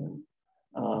patient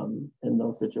in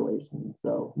those situations.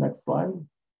 So next slide.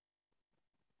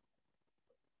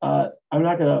 I'm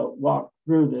not going to walk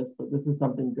through this, but this is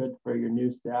something good for your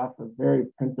new staff, a very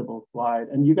printable slide.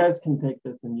 And you guys can take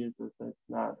this and use this. It's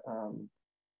not,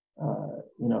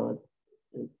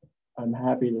 I'm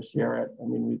happy to share it. I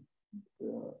mean,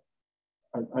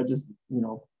 I just,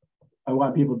 I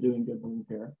want people doing good wound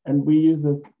care. And we use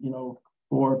this,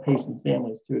 for patients'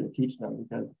 families too, to teach them,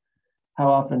 because how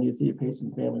often do you see a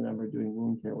patient family member doing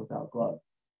wound care without gloves?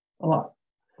 A lot.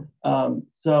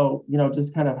 So,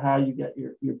 just kind of how you get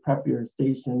your prep your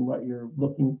station, what you're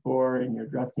looking for in your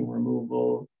dressing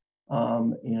removal,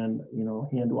 and,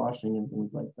 hand washing and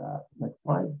things like that. Next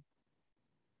slide.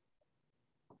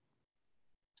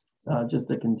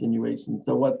 Just a continuation.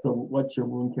 So what's your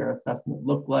wound care assessment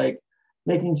look like?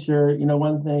 Making sure,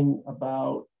 one thing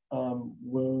about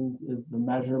wounds is the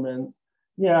measurements.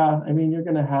 Yeah, I mean, you're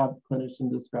going to have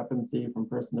clinician discrepancy from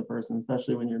person to person,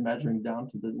 especially when you're measuring down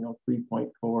to the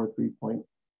 3.4,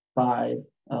 3.5.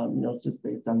 It's just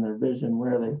based on their vision.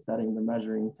 Where are they setting the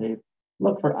measuring tape?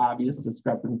 Look for obvious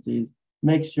discrepancies.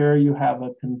 Make sure you have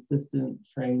a consistent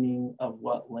training of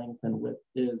what length and width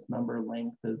is. Remember,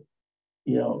 length is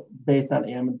based on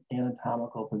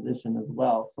anatomical position as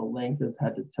well. So length is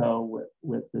head to toe,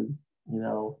 width is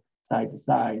side to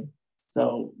side.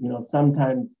 So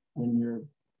sometimes when you're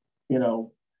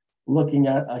looking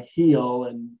at a heel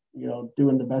and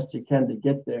doing the best you can to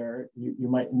get there, you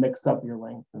might mix up your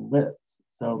length and widths.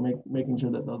 So making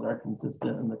sure that those are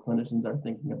consistent and the clinicians are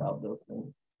thinking about those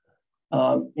things.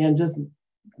 And just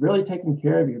really taking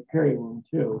care of your peri wound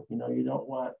too. You don't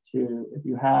want to,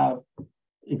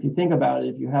 if you think about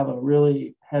it, if you have a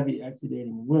really heavy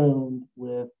exudating wound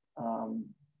with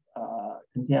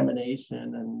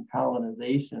contamination and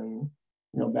colonization,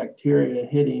 bacteria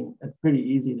hitting, it's pretty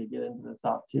easy to get into the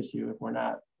soft tissue if we're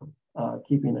not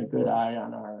keeping a good eye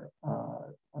on our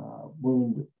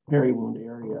peri wound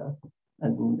area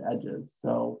and wound edges.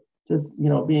 So just,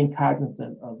 being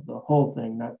cognizant of the whole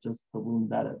thing, not just the wound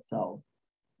bed itself.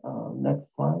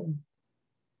 Next slide.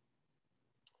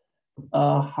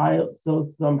 So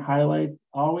some highlights: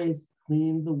 always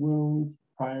clean the wound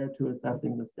prior to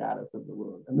assessing the status of the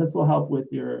wound. And this will help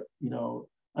with your,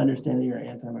 understanding your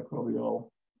antimicrobial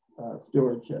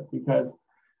stewardship, because,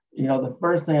 the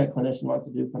first thing a clinician wants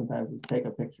to do sometimes is take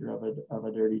a picture of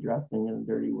a dirty dressing and a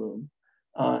dirty wound.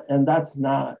 And that's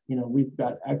not, we've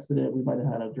got exited, we might have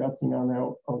had a dressing on there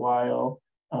a while.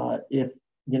 If,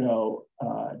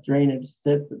 drainage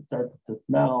sits, it starts to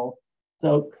smell.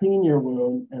 So clean your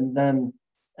wound and then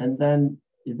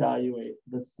evaluate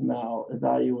the smell,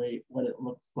 evaluate what it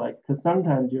looks like. Because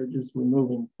sometimes you're just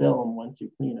removing film once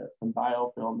you clean it, some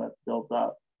biofilm that's built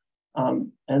up.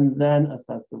 And then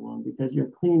assess the wound, because your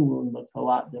clean wound looks a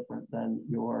lot different than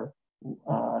your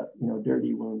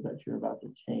dirty wound that you're about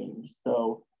to change.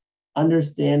 So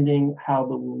understanding how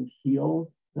the wound heals.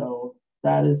 So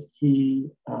that is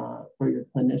key for your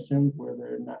clinicians, where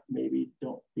they're not, maybe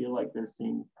don't feel like they're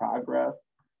seeing progress,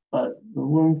 but the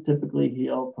wounds typically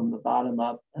heal from the bottom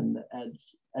up and the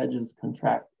edges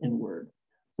contract inward.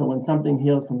 So when something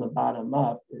heals from the bottom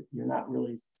up, you're not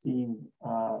really seeing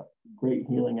great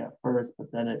healing at first,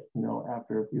 but then it,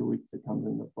 after a few weeks, it comes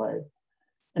into play.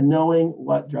 And knowing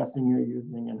what dressing you're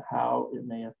using and how it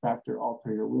may affect or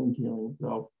alter your wound healing.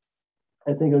 So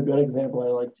I think a good example I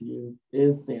like to use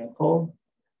is Santal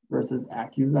versus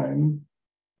Accuzyme.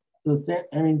 So,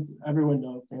 everyone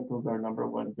knows Santal's our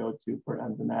 #1 go-to for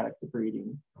enzymatic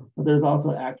debriding, but there's also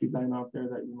Accuzyme out there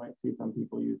that you might see some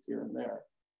people use here and there.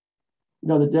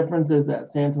 The difference is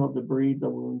that Santal debrides a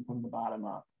wound from the bottom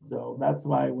up. So that's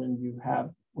why when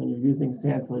you're using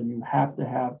Santal, you have to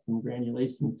have some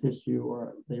granulation tissue,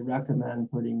 or they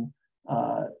recommend putting,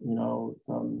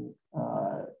 some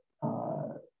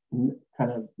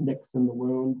kind of nicks in the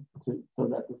wound so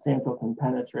that the Santal can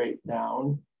penetrate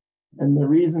down. And the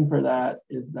reason for that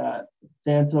is that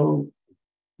Santal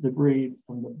debrides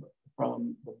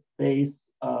from the base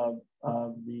of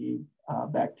the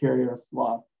bacteria or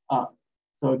slough up.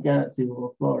 So again, it's a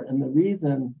little slower. And the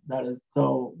reason that is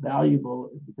so valuable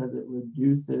is because it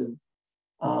reduces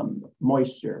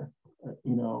moisture,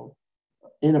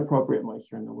 inappropriate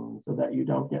moisture in the wound, so that you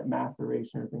don't get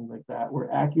maceration or things like that. Where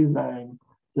Accuzyme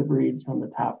debrides from the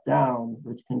top down,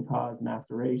 which can cause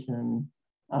maceration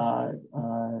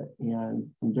and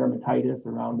some dermatitis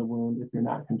around the wound if you're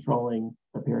not controlling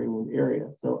the peri-wound area.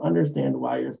 So understand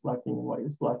why you're selecting and what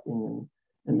you're selecting,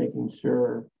 and making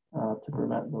sure to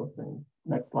prevent those things.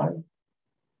 Next slide.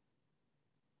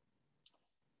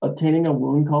 Obtaining a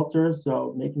wound culture,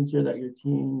 so making sure that your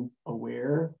team's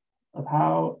aware of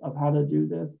how to do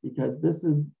this, because this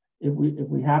is, if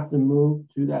we have to move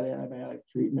to that antibiotic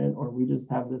treatment, or we just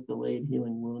have this delayed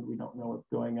healing wound, we don't know what's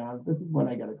going on, this is when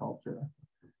I get a culture.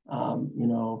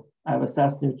 I've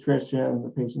assessed nutrition, the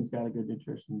patient's got a good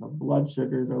nutrition, the blood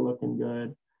sugars are looking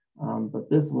good, but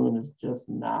this wound is just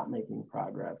not making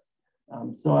progress.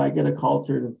 So I get a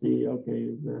culture to see, okay,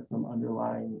 is there some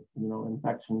underlying,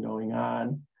 infection going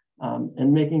on,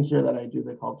 and making sure that I do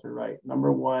the culture right.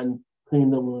 #1, clean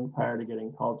the wound prior to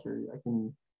getting culture.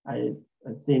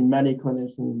 I've seen many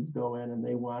clinicians go in and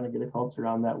they want to get a culture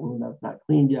on that wound that's not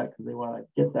cleaned yet, because they want to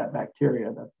get that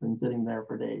bacteria that's been sitting there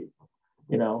for days.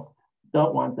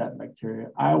 Don't want that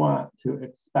bacteria. I want to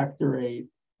expectorate,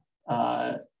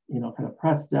 kind of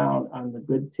press down on the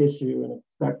good tissue and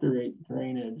expectorate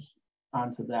drainage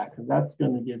onto that, because that's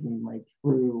going to give me my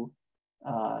true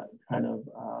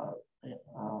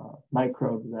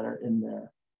microbes that are in there.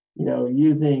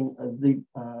 Using a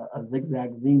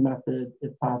zigzag Z method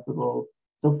if possible.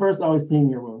 So first, always clean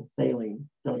your wound. Saline.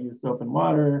 Don't use soap and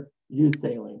water. Use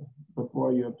saline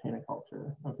before you obtain a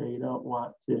culture. Okay, you don't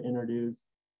want to introduce,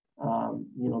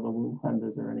 the wound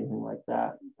cleansers or anything like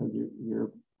that, because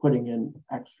you're putting in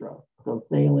extra. So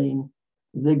saline,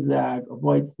 zigzag,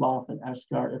 avoid slough and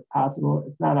eschar if possible.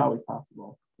 It's not always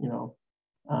possible,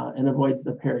 and avoid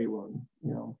the peri wound.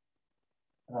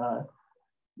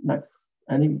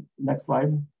 Next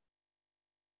slide.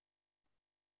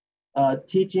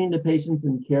 Teaching the patients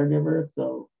and caregivers.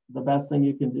 So the best thing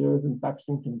you can do is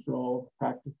infection control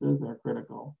practices are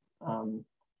critical.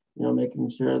 Making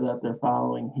sure that they're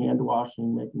following hand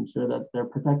washing, making sure that they're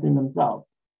protecting themselves.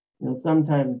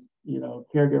 Sometimes,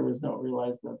 caregivers don't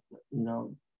realize that,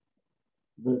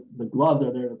 the gloves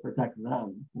are there to protect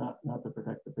them, not to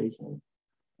protect the patient.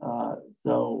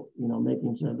 So,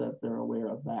 making sure that they're aware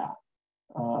of that.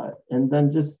 And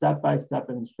then just step-by-step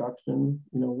instructions.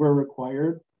 We're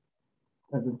required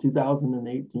as of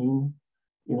 2018,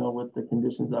 with the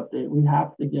conditions update, we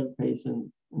have to give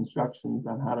patients instructions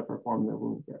on how to perform their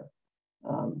wound care.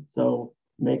 So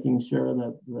making sure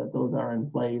that those are in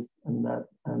place and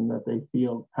that they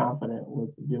feel confident with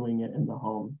doing it in the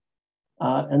home.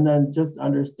 And then just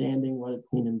understanding what a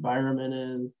clean environment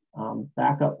is,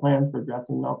 backup plan for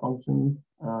dressing malfunctions.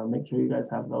 Make sure you guys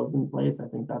have those in place. I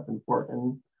think that's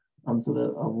important, so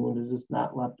that a wound is just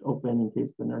not left open in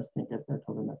case the nurse can't get there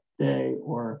till the next day,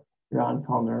 or your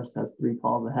on-call nurse has 3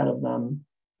 calls ahead of them.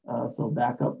 So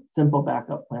simple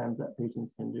backup plans that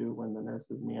patients can do when the nurse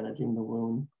is managing the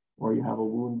wound, or you have a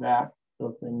wound vac,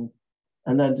 those things.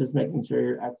 And then just making sure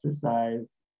your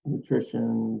exercise,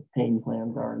 nutrition, pain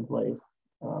plans are in place,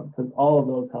 because all of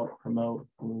those help promote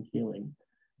wound healing.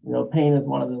 You know, pain is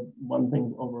one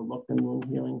thing overlooked in wound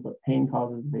healing, but pain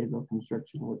causes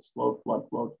vasoconstriction, which slows blood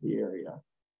flow to the area.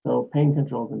 So pain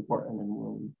control is important in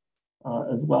wounds,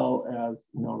 as well as,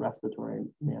 you know, respiratory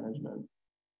management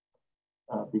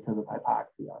because of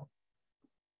hypoxia.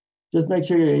 Just make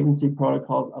sure your agency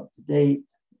protocol is up to date,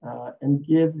 and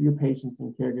give your patients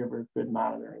and caregivers good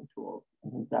monitoring tools. I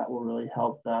think that will really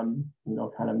help them, you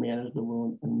know, kind of manage the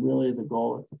wound. And really the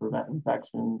goal is to prevent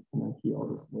infection and then heal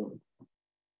this wound.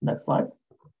 Next slide.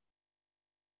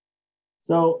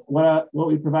 So what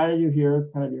we provided you here is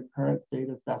kind of your current state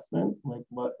assessment. Like,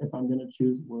 what if I'm going to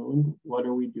choose wound, what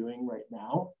are we doing right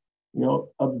now? You know,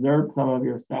 observe some of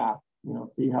your staff, you know,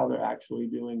 see how they're actually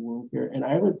doing wound care. And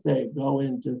I would say go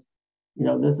in just, you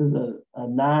know, this is a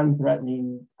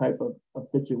non-threatening type of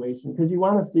situation, because you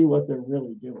want to see what they're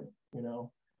really doing. You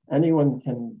know, anyone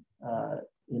can,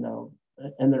 you know,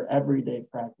 in their everyday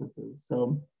practices.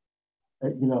 So,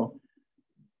 you know,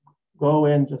 go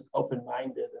in just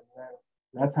open-minded, and then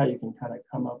that's how you can kind of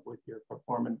come up with your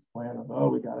performance plan of, oh,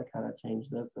 we got to kind of change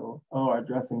this. So, oh, our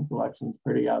dressing selection is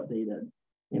pretty outdated.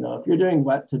 You know, if you're doing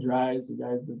wet to dries, you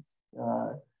guys, it's,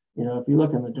 you know, if you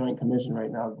look in the Joint Commission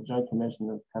right now, the Joint Commission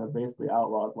has kind of basically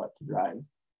outlawed wet to dries.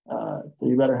 So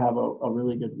you better have a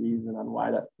really good reason on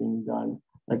why that's being done.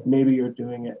 Like maybe you're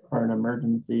doing it for an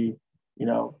emergency, you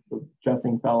know, the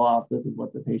dressing fell off, this is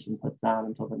what the patient puts on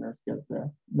until the nurse gets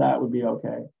there. That would be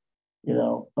okay, you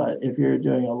know, but if you're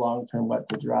doing a long-term wet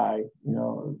to dry, you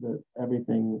know,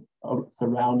 everything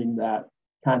surrounding that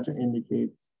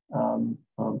contraindicates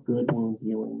good wound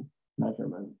healing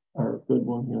measurement or good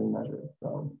wound healing measures.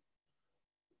 So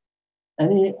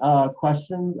any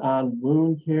questions on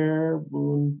wound care,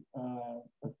 wound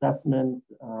assessment,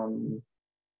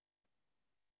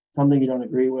 something you don't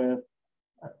agree with?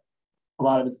 A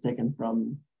lot of it's taken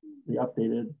from the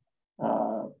updated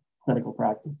clinical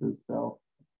practices. So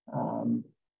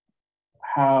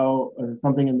how, or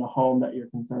something in the home that you're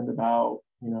concerned about,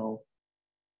 you know,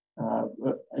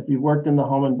 if you've worked in the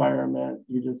home environment,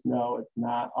 you just know it's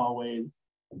not always,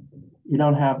 you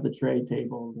don't have the tray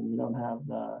tables and you don't have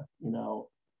the, you know,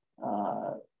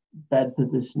 bed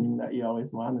positioning that you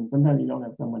always want. And sometimes you don't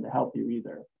have someone to help you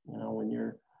either. You know, when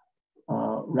you're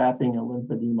wrapping a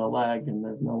lymphedema leg and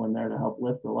there's no one there to help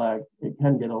lift the leg, it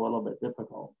can get a little bit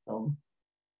difficult. So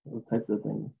those types of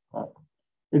things. But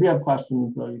if you have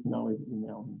questions, though, you can always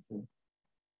email me too.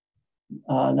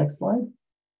 Next slide.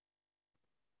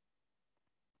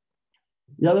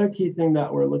 The other key thing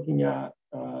that we're looking at,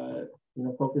 you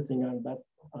know, focusing on best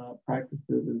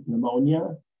practices is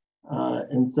pneumonia.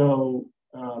 And so,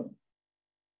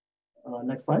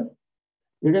 next slide.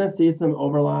 You're going to see some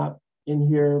overlap in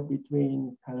here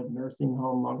between kind of nursing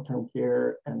home, long-term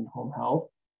care, and home health,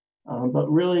 but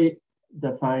really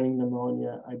defining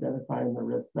pneumonia, identifying the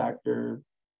risk factors,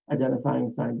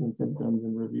 identifying signs and symptoms,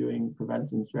 and reviewing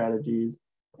prevention strategies.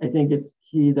 I think it's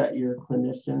key that your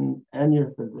clinicians and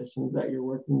your physicians that you're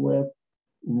working with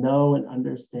know and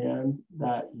understand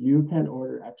that you can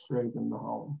order x-rays in the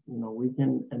home. You know, we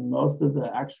can, and most of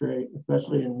the x-ray,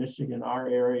 especially in Michigan, our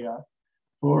area,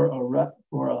 for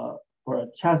a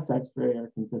chest x-ray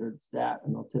are considered stat,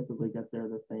 and they'll typically get there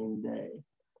the same day.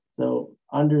 So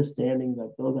understanding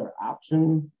that those are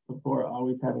options before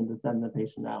always having to send the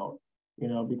patient out, you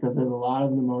know, because there's a lot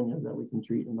of pneumonias that we can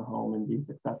treat in the home and be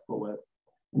successful with.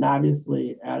 And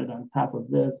obviously, added on top of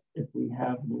this, if we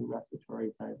have new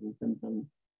respiratory signs and symptoms,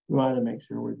 we want to make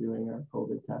sure we're doing our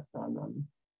COVID test on them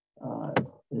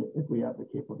if we have the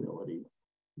capabilities.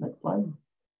 Next slide.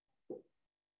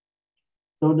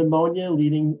 So pneumonia,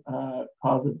 leading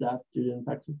cause of death due to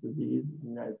infectious disease in the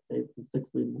United States, the 6th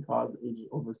leading cause, age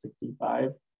over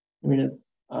 65. I mean,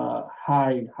 it's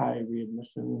high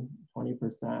readmission,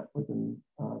 20% within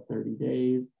 30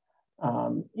 days.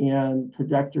 And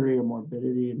trajectory of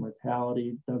morbidity and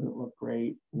mortality doesn't look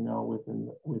great, you know,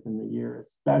 within the year,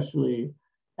 especially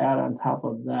add on top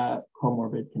of that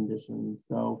comorbid conditions.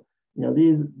 So, you know,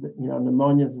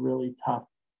 pneumonia is really tough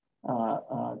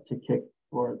to kick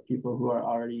for people who are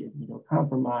already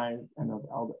immunocompromised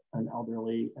and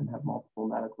elderly and have multiple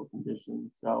medical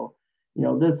conditions. So,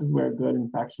 this is where good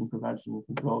infection prevention and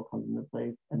control comes into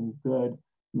place, and good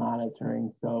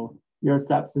monitoring. So your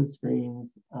sepsis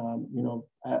screens,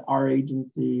 at our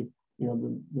agency,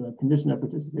 the condition of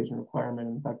participation requirement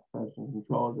in infection prevention and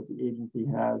control is that the agency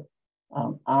has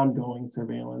ongoing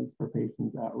surveillance for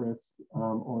patients at risk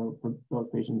or for those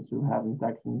patients who have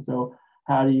infection. So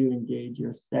how do you engage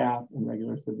your staff in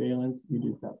regular surveillance? You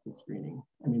do sepsis screening.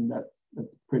 I mean, that's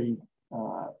pretty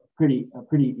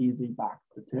easy box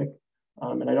to tick.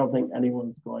 And I don't think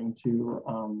anyone's going to,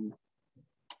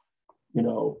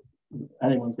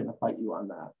 anyone's going to fight you on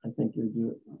that. I think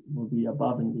will be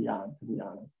above and beyond, to be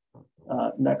honest.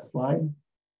 Next slide.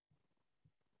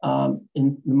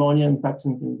 In pneumonia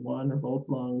infections in one or both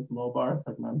lungs, lobar,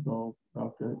 segmental,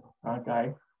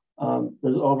 bronchi,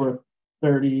 there's over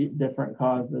 30 different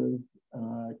causes,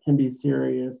 can be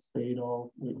serious,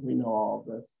 fatal. We know all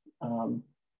of this.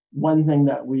 One thing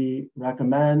that we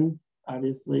recommend,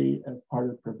 obviously, as part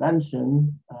of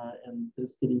prevention, and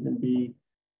this could even be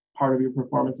part of your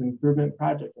performance improvement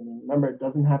project. I mean, remember, it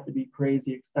doesn't have to be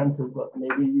crazy extensive, but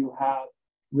maybe you have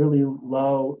really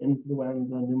low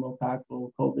influenza,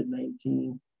 pneumococcal,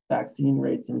 COVID-19 vaccine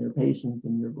rates in your patients,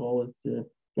 and your goal is to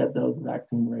get those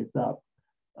vaccine rates up.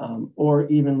 Or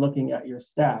even looking at your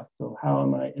staff. So how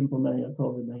am I implementing a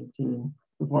COVID-19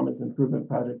 performance improvement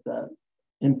project that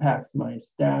impacts my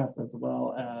staff as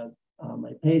well as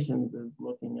my patients, is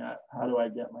looking at how do I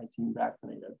get my team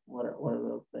vaccinated? What are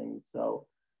those things? So,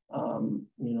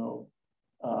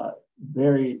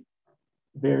 very,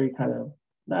 very kind of,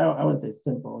 I wouldn't say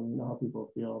simple, you know how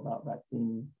people feel about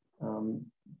vaccines,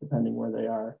 depending where they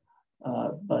are.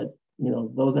 But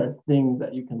those are things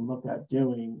that you can look at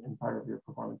doing in part of your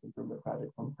performance improvement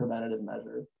project from preventative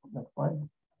measures. Next slide.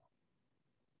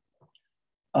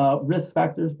 Risk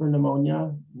factors for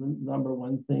pneumonia. Number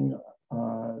one thing,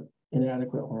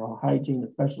 inadequate oral hygiene,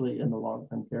 especially in the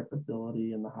long-term care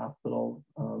facility in the hospital.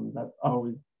 That's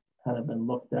always kind of been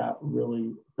looked at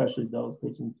really, especially those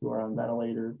patients who are on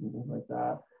ventilators and things like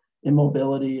that.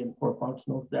 Immobility and poor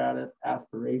functional status,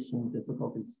 aspiration,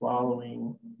 difficulty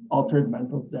swallowing, altered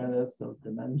mental status, so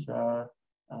dementia,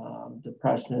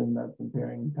 depression that's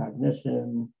impairing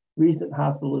cognition, recent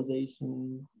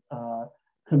hospitalizations,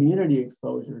 community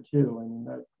exposure too. I mean,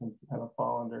 that can kind of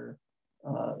fall under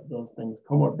those things,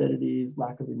 comorbidities,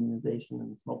 lack of immunization,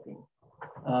 and smoking.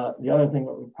 The other thing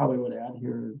that we probably would add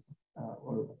here is,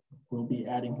 or we'll be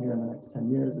adding here in the next 10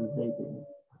 years, is vaping.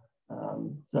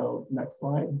 So next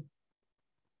slide.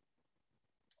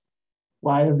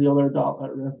 Why is the older adult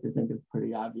at risk? I think it's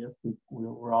pretty obvious.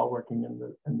 We're all working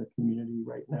in the community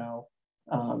right now.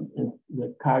 In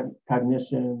the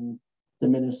cognition,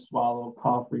 diminished swallow,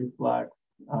 cough reflex,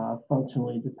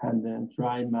 functionally dependent,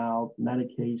 dry mouth,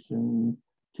 medications,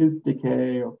 tooth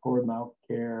decay or poor mouth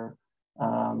care,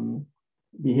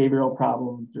 behavioral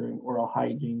problems during oral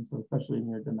hygiene, so especially in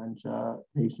your dementia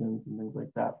patients and things like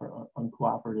that for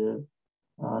uncooperative.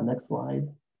 Next slide.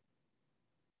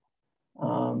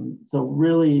 So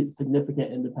really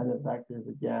significant independent factors.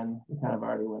 Again, we kind of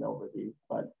already went over these,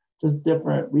 but just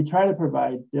different. We try to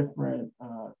provide different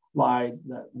slides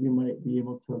that you might be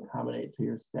able to accommodate to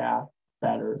your staff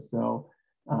better. So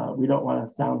we don't want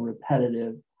to sound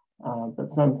repetitive, but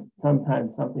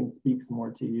sometimes something speaks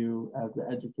more to you as the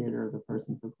educator or the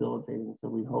person facilitating. So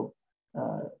we hope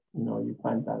you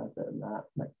find benefit in that.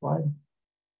 Next slide.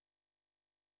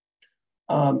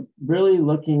 Really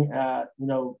looking at,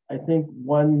 I think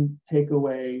one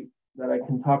takeaway that I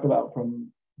can talk about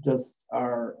from just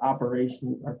our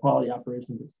quality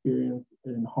operations experience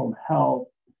in home health,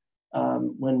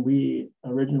 when we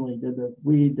originally did this,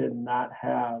 we did not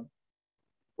have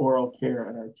oral care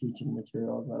in our teaching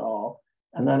materials at all.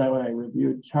 And then when I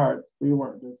reviewed charts,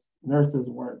 nurses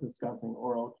weren't discussing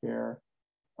oral care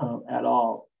at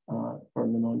all for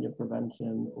pneumonia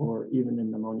prevention or even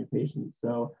in pneumonia patients.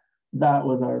 So that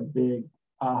was our big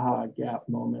aha gap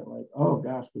moment, like, oh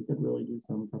gosh, we could really do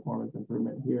some performance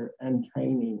improvement here, and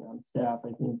training on staff.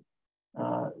 I think,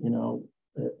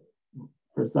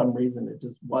 for some reason, it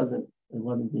just wasn't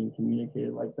being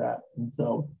communicated like that. And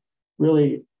so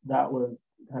really that was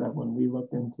kind of when we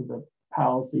looked into the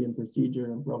policy and procedure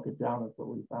and broke it down, that's what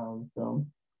we found. So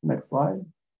next slide.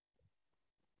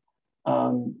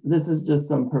 This is just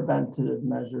some preventative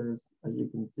measures, as you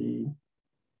can see.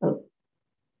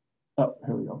 Oh,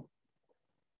 here we go.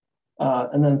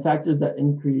 And then factors that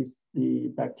increase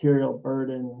the bacterial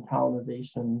burden and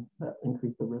colonization that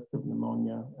increase the risk of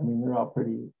pneumonia. I mean, they're all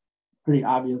pretty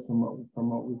obvious from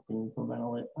what we've seen. So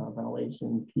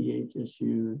ventilation, pH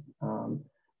issues,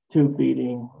 tube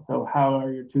feeding. So how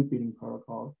are your tube feeding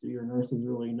protocols? Do your nurses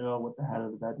really know what the head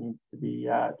of the bed needs to be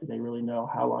at? Do they really know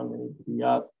how long they need to be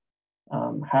up?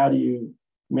 How do you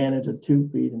manage a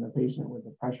tube feed in a patient with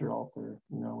a pressure ulcer,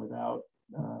 without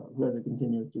who has a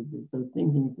continuous tube feed? So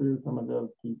thinking through some of those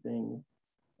key things,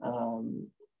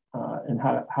 and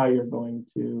how you're going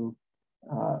to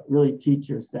really teach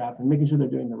your staff and making sure they're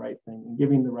doing the right thing and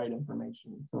giving the right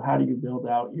information. So how do you build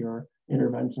out your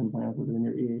intervention plans within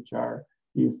your EHR?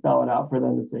 Do you spell it out for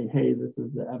them to say, hey, this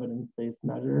is the evidence-based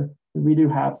measure? Because we do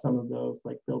have some of those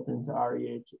like built into our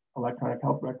electronic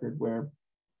health record where,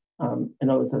 I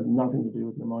know this has nothing to do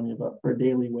with pneumonia, but for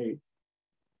daily weights.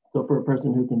 So for a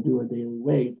person who can do a daily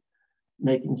weight,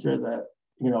 making sure that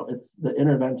it's the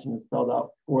intervention is spelled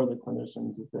out for the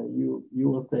clinician to say, you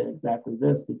will say exactly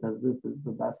this because this is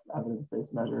the best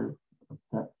evidence-based measure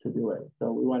to do it.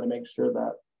 So we want to make sure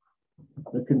that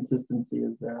the consistency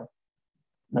is there.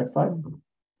 Next slide.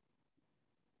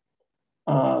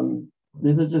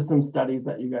 These are just some studies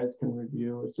that you guys can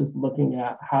review. It's just looking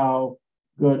at how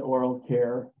good oral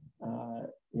care,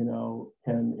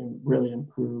 can really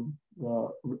improve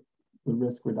the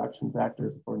risk reduction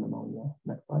factors for pneumonia.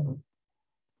 Next slide.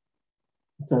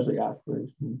 Especially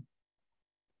aspiration.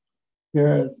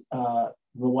 Here is the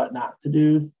what not to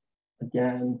do's.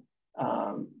 Again,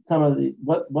 some of the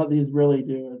what these really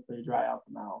do is they dry out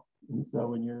the mouth. And so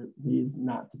when these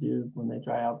not to do's, when they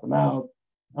dry out the mouth,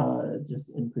 it just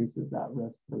increases that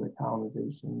risk for the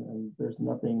colonization. And there's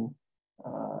nothing,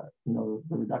 the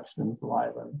reduction in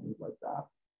saliva and things like that.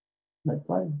 Next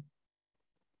slide.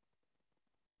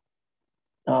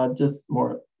 Just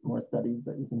more studies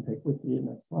that you can take with you.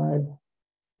 Next slide.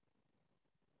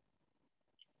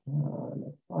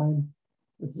 Next slide.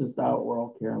 It's just how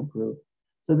oral care improve.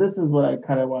 So this is what I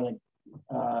kind of want to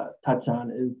touch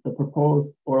on is the proposed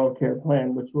oral care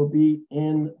plan, which will be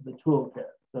in the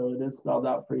toolkit. So it is spelled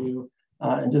out for you,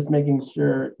 and just making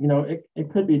sure, it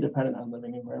could be dependent on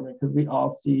living environment because we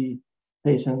all see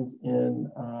patients in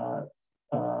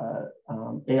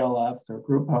ALFs or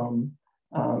group homes.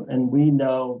 And we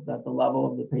know that the level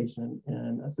of the patient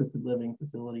in assisted living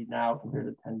facility now compared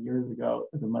to 10 years ago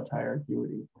is a much higher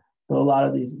acuity. So a lot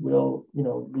of these will,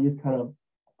 these kind of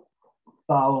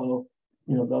follow,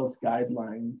 those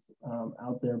guidelines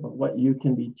out there, but what you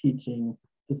can be teaching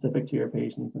specific to your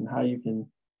patients and how you can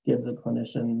give the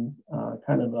clinicians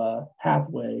kind of a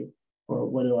pathway for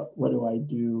what do I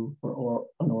do for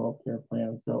an oral care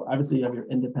plan. So obviously you have your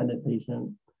independent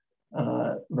patient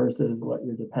versus what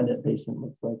your dependent patient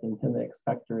looks like, and can they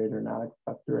expectorate or not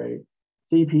expectorate.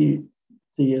 CPC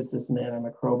is just an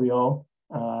antimicrobial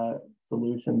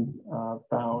solution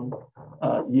found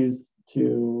used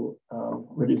to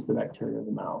reduce the bacteria of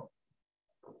the mouth.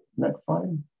 Next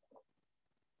slide.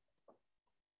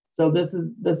 So this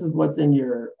is what's in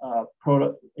your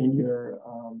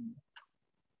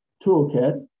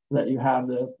toolkit, so that you have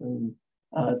this, and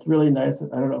it's really nice.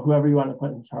 I don't know, whoever you want to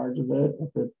put in charge of it.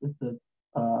 If the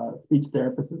speech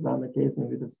therapist is on the case,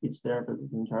 maybe the speech therapist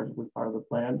is in charge of this part of the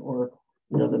plan, or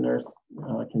the nurse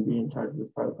can be in charge of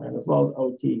this part of the plan, as well as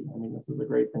OT. I mean, this is a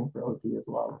great thing for OT as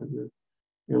well, because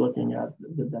you're looking at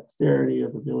the dexterity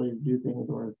of the ability to do things,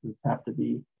 or does this have to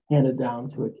be handed down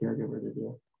to a caregiver to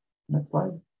do? Next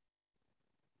slide.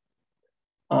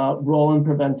 Role in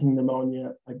preventing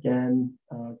pneumonia, again,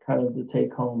 kind of the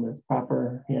take home is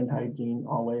proper hand hygiene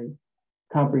always,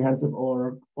 comprehensive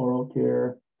oral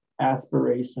care,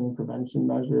 aspiration prevention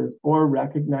measures, or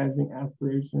recognizing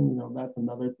aspiration. That's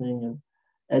another thing, is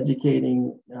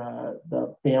educating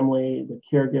the family, the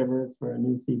caregivers for a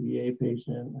new CVA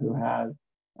patient who has,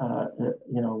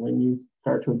 when you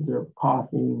start to observe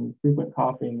coughing, frequent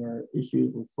coughing, or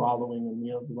issues with swallowing and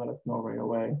meals, let us know right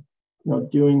away.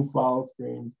 Doing swallow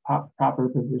screens, proper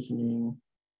positioning,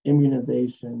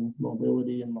 immunizations,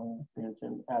 mobility and lung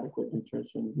expansion, adequate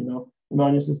nutrition.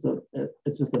 Pneumonia is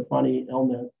it's just a funny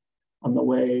illness on the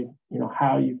way,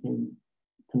 how you can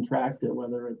contract it,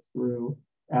 whether it's through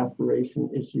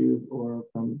aspiration issues or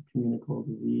from communicable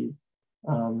disease.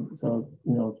 So,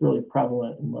 it's really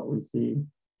prevalent in what we see.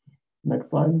 Next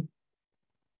slide.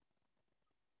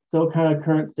 So kind of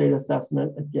current state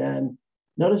assessment, again,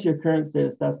 notice your current state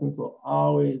assessments will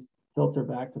always filter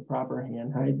back to proper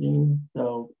hand hygiene.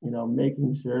 So,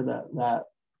 making sure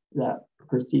that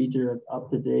procedure is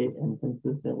up to date and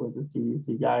consistent with the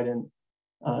CDC guidance,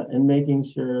 and making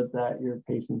sure that your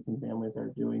patients and families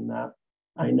are doing that.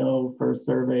 I know for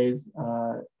surveys,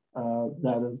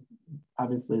 that is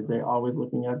obviously they're always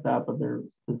looking at that, but they're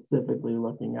specifically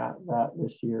looking at that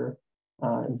this year,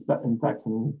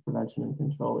 infection prevention and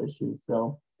control issues.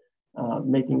 So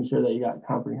making sure that you got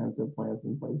comprehensive plans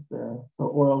in place there. So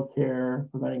oral care,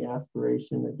 preventing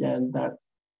aspiration, again, that's,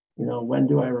 you know, when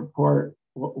do I report,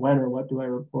 when or what do I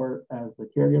report as the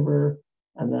caregiver?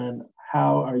 And then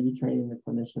how are you training the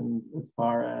clinicians as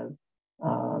far as,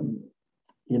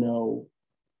 you know,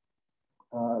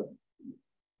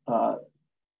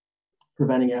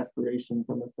 preventing aspiration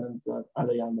from a sense of, are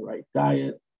they on the right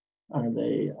diet? Are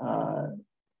they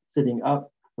sitting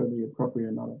up for the appropriate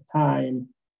amount of time?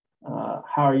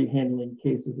 How are you handling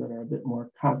cases that are a bit more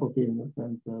complicated in the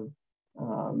sense of,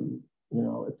 you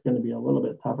know, it's going to be a little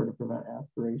bit tougher to prevent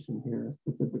aspiration here,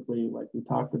 specifically, like we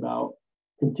talked about,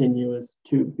 continuous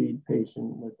tube feed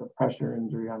patient with a pressure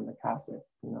injury on the coccyx,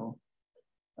 you know.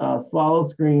 Swallow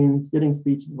screens, getting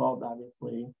speech involved,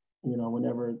 obviously, you know,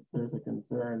 whenever there's a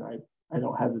concern, I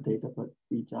don't hesitate to put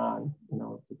speech on, you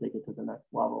know, to take it to the next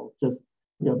level. Just,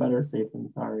 you know, better safe than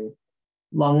sorry.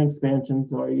 Lung expansion,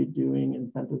 so are you doing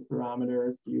incentive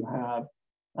spirometers? Do you have,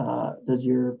 does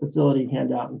your facility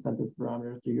hand out incentive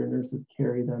spirometers? Do your nurses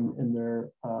carry them in their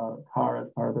car as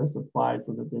part of their supply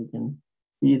so that they can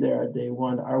be there at day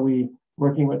one? Are we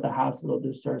working with the hospital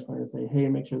discharge plan to say, hey,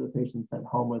 make sure the patient's sent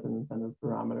home with an incentive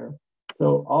spirometer?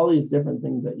 So all these different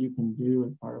things that you can do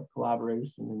as part of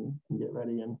collaboration and get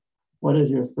ready. And what does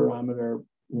your spirometer,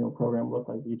 you know, program look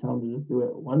like? Do you tell them to just do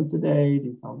it once a day? Do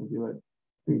you tell them to do it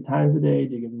 3 times a day?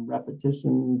 Do you give them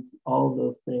repetitions? All of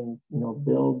those things, you know,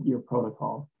 build your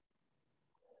protocol.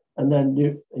 And then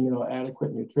do, you know,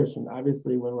 adequate nutrition.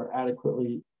 Obviously, when we're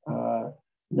adequately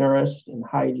nourished and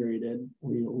hydrated,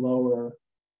 we lower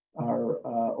our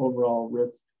overall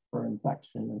risk for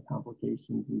infection and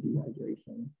complications and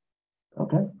dehydration.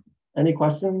 Okay, any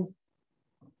questions?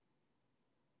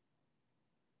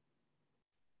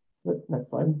 Good. Next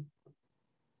slide.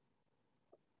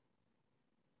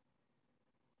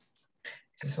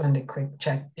 Just wanted a quick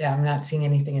check. Yeah, I'm not seeing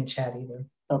anything in chat either.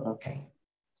 Okay.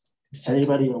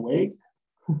 Anybody awake?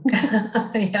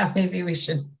 Yeah, maybe we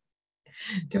should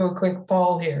do a quick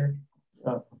poll here.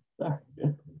 Oh, sorry.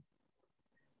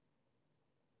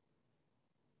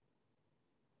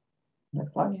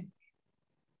 Next slide.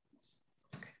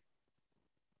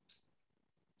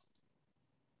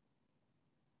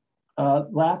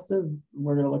 Last is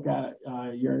we're going to look at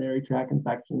urinary tract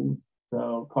infections,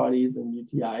 so CAUTIs and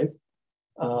UTIs.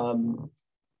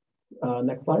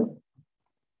 Next slide.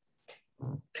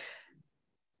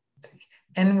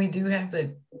 And we do have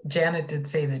Janet did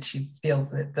say that she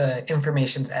feels that the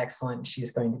information's excellent.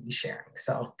 She's going to be sharing.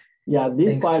 So yeah,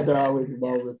 these slides are always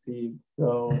well received.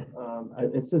 So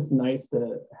it's just nice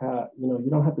to have, you know,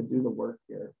 you don't have to do the work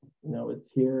here. You know,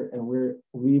 it's here, and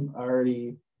we've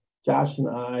already, Josh and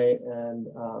I and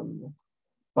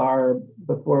Barb,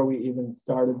 before we even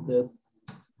started this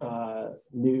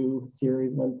new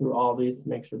series, went through all these to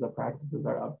make sure the practices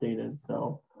are updated.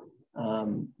 So,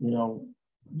 you know,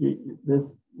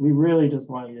 we really just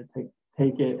want you to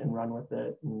take it and run with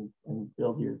it and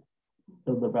build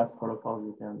the best protocols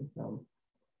you can. So,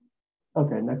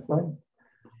 okay, next slide.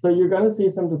 So you're going to see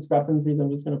some discrepancies. I'm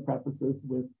just going to preface this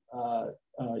with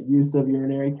use of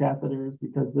urinary catheters,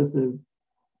 because this is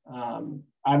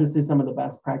obviously some of the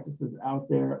best practices out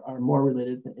there are more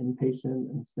related to inpatient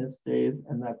and SNF stays,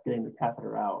 and that's getting the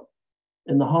catheter out.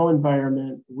 In the home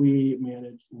environment, we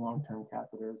manage long-term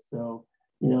catheters. So,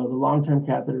 you know, the long-term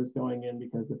catheter is going in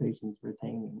because the patient's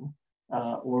retaining,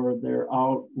 or they're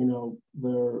out, you know,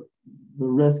 the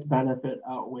risk benefit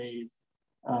outweighs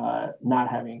not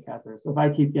having a catheter. So if I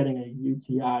keep getting a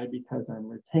UTI because I'm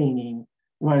retaining,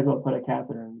 you might as well put a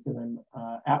catheter in because I'm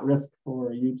at risk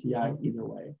for a UTI either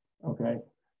way, okay?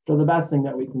 So the best thing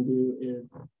that we can do is,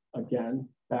 again,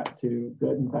 back to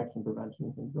good infection prevention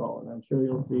and control. And I'm sure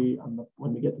you'll see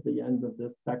when we get to the end of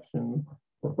this section,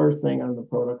 the first thing on the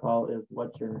protocol is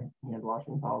what your hand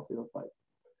washing policy looks like.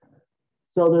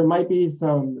 So there might be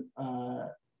some,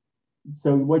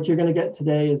 so what you're going to get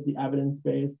today is the evidence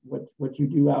base. What you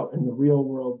do out in the real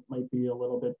world might be a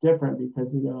little bit different,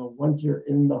 because, you know, once you're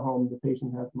in the home, the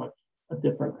patient has a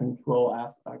different control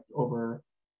aspect over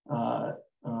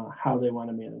how they want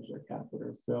to manage their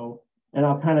catheter. So, and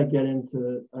I'll kind of get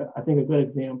into, I think a good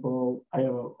example, I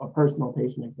have a personal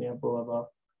patient example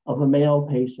of a male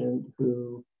patient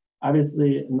who,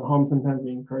 obviously in the home, sometimes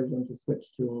we encourage them to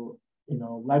switch to, you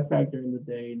know, leg bag during the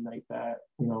day, night bag,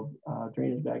 you know,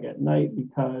 drainage bag at night,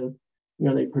 because, you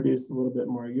know, they produce a little bit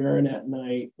more urine at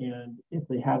night. And if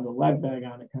they have the leg bag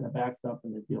on, it kind of backs up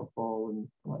and they feel full and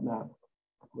whatnot.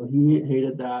 Well, he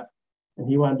hated that, and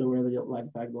he wanted to wear the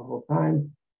leg bag the whole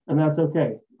time. And that's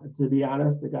okay. To be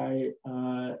honest, the guy,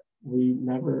 he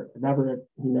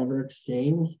never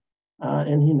exchanged,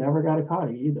 and he never got a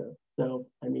CAUTI either. So,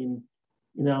 I mean,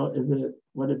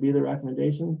 would it be the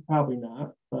recommendation? Probably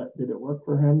not, but did it work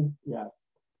for him? Yes.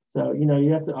 So,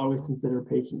 you have to always consider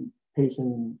patient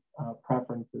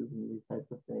preferences and these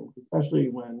types of things, especially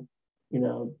when,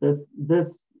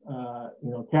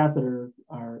 catheters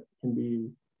can be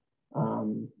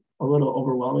a little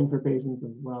overwhelming for patients,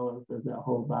 as well as there's that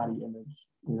whole body image,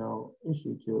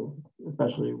 issue too,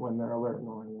 especially when they're alert and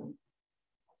orient.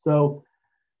 So,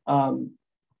 how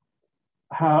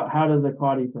does a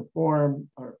QAPI perform?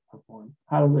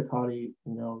 How does a QAPI,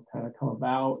 kind of come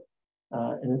about?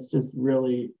 And it's just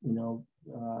really,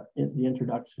 the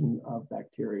introduction of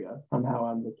bacteria somehow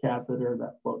on the catheter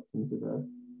that floats into the,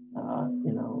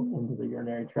 into the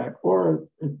urinary tract, or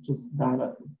it's just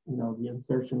not the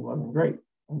insertion wasn't great.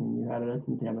 I mean, you had a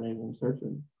contaminated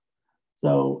insertion.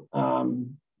 So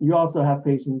you also have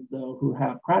patients though who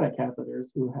have chronic catheters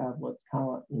who have what's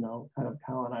kind of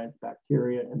colonized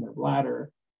bacteria in their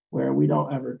bladder, where we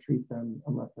don't ever treat them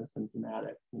unless they're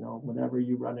symptomatic. Whenever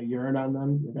you run a urine on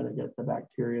them, you're going to get the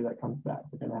bacteria that comes back.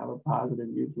 They're going to have a positive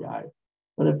UTI.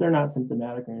 But if they're not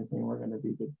symptomatic or anything, we're going to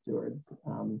be good stewards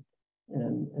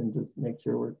and just make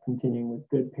sure we're continuing with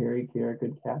good peri care,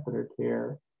 good catheter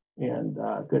care, and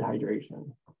good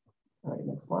hydration. All right,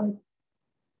 next slide.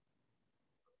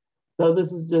 So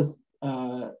this is just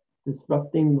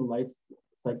disrupting the life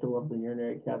cycle of the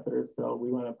urinary catheter. So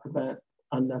we want to prevent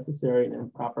unnecessary and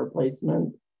improper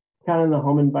placement. Kind of in the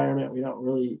home environment, we don't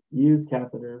really use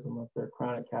catheters unless they're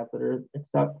chronic catheters,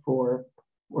 except for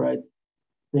where I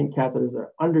think catheters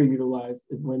are underutilized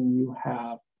is when you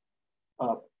have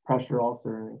a pressure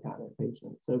ulcer in an incontinent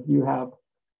patient. So if you have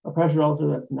a pressure ulcer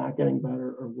that's not getting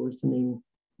better or worsening,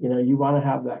 you want to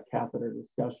have that catheter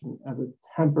discussion as a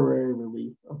temporary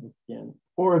relief of the skin.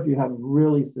 Or if you have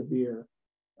really severe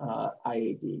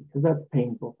IAD, because that's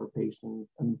painful for patients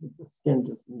and the skin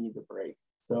just needs a break.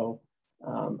 So,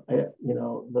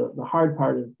 the hard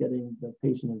part is getting the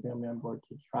patient and family on board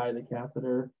to try the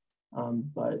catheter,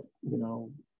 but,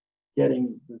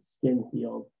 getting the skin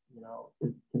healed,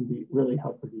 it can be really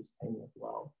help reduce pain as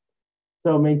well.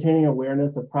 So maintaining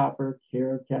awareness of proper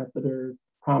care of catheters,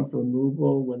 prompt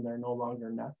removal when they're no longer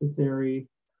necessary,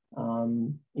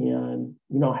 and,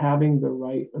 having the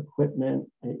right equipment,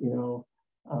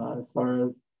 as far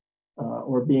as,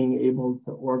 or being able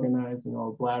to organize,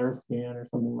 a bladder scan or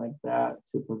something like that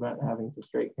to prevent having to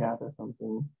straight cath or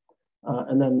something.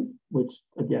 And then, which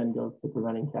again goes to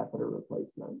preventing catheter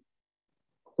replacement.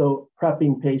 So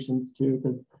prepping patients too,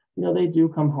 because, they do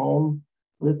come home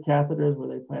with catheters where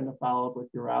they plan to follow up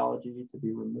with urology to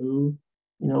be removed.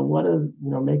 What is,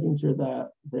 making sure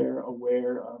that they're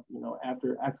aware of,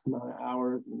 after X amount of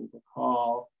hours, you need to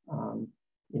call,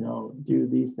 do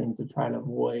these things to try to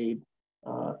avoid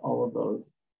all of those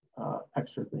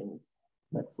extra things.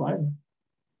 Next slide.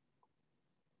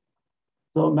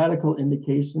 So medical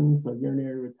indications of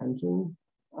urinary retention,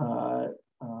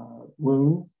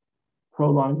 wounds,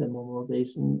 prolonged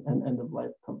immobilization, and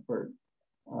end-of-life comfort.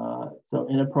 So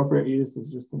inappropriate use is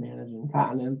just to manage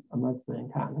incontinence, unless the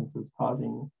incontinence is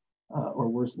causing or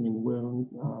worsening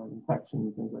wounds,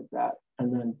 infections, things like that.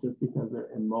 And then just because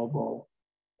they're immobile,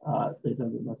 it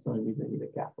doesn't necessarily mean they need a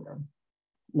catheter.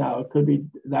 Now, it could be,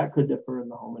 that could differ in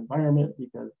the home environment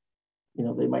because,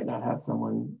 they might not have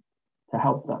someone to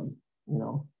help them,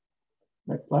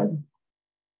 Next slide.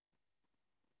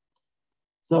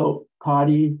 So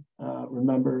QAPI,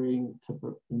 remembering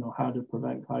to, how to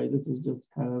prevent QAPI. This is just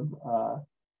kind of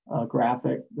a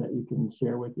graphic that you can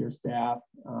share with your staff,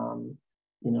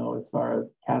 as far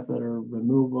as catheter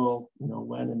removal,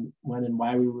 when and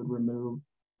why we would remove,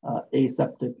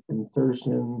 aseptic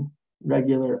insertion,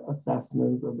 regular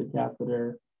assessments of the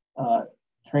catheter,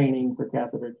 training for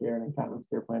catheter care and incontinence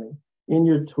care planning. In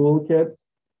your toolkits,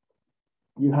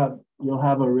 you'll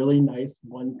have a really nice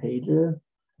one-pager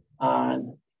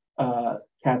on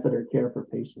catheter care for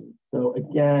patients. So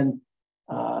again,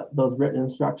 those written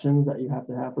instructions that you have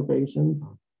to have for patients,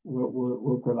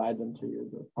 we'll provide them to you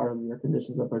as part of your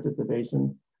conditions of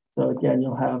participation. So again,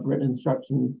 you'll have written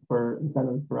instructions for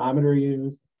incentive barometer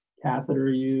use, catheter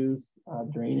use,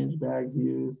 drainage bags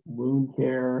use, wound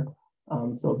care.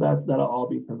 So that'll all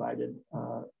be provided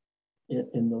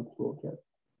in those toolkits.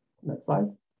 Next slide.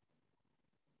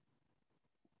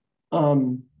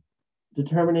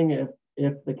 Determining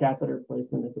if the catheter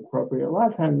placement is appropriate. A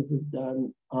lot of times this is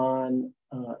done on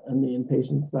the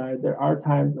inpatient side. There are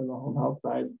times on the home health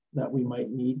side that we might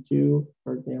need to,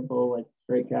 for example, like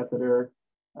straight catheter,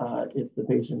 if the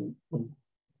patient was,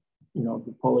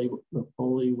 the pulley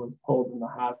was pulled in the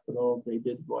hospital, they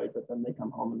did void, but then they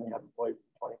come home and they have a void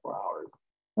for 24 hours.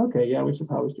 Okay, yeah, we should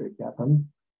probably straight cath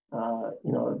them.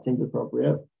 It seems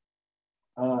appropriate.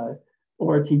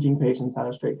 or teaching patients how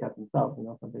to straight cat themselves.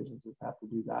 Some patients just have to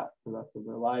do that the rest of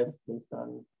their lives based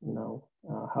on,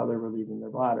 how they're relieving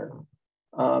their bladder.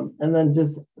 And then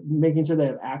just making sure they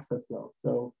have access to those.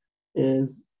 So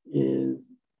is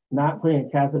not putting a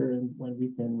catheter in when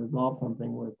we can resolve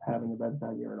something with having a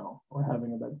bedside urinal or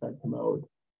having a bedside commode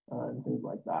and things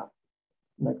like that.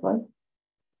 Next slide.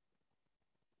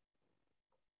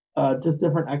 Just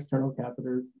different external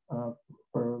catheters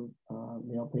for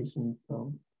male patients,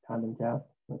 so condom caths.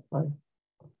 Next slide.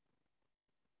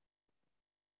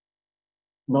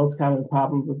 Most common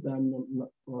problems with them,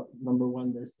 number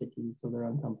one, they're sticky, so they're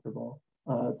uncomfortable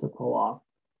to pull off.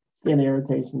 Skin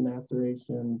irritation,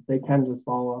 maceration, they can just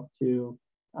fall off too.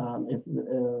 If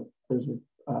there's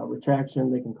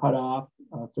retraction, they can cut off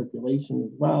circulation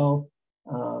as well.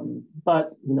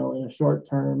 But, in a short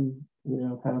term,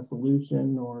 kind of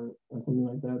solution or something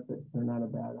like that, they're not a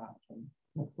bad option.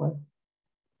 Next slide.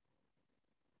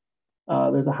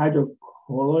 There's a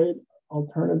hydrocolloid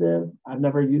alternative. I've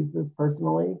never used this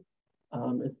personally.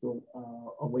 It's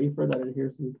a wafer that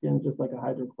adheres to the skin, just like a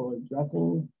hydrocolloid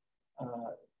dressing.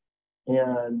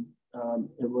 And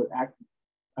it would act,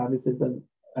 obviously it says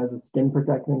as a skin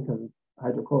protectant because it's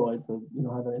hydrocolloid, so you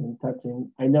don't have anything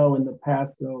touching. I know in the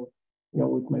past, so,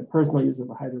 with my personal use of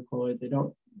a hydrocolloid, they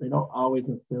don't always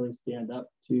necessarily stand up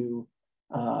to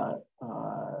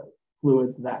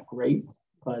fluids that great,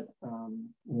 but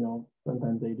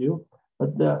sometimes they do.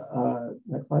 But the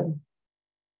next slide.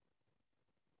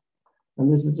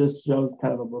 And this is just shows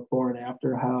kind of a before and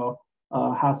after how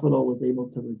hospital was able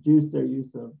to reduce their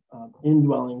use of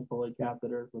indwelling Foley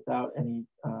catheters without any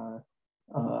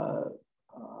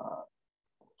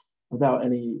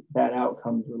bad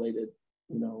outcomes related,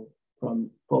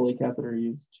 from Foley catheter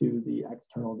use to the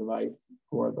external device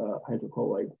for the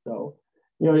hydrocolloid. So,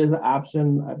 it is an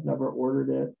option. I've never ordered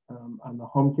it. On the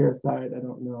home care side, I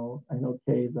don't know. I know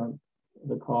Kay's on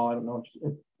the call. I don't know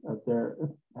if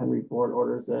Henry Ford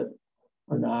orders it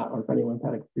or not, or if anyone's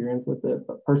had experience with it,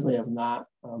 but personally I have not,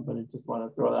 but I just want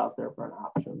to throw it out there for an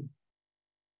option.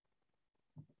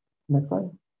 Next slide.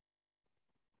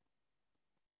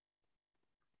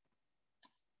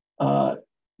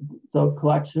 So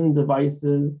collection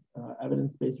devices,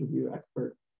 evidence-based review,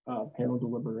 expert panel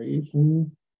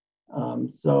deliberations.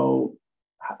 So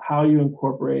how you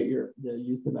incorporate the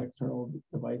use of external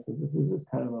devices. This is just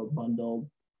kind of a bundled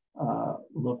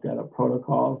look at a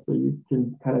protocol. So you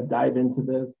can kind of dive into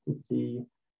this to see,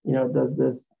 does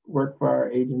this work for our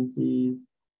agencies,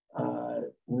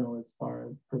 as far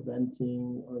as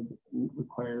preventing or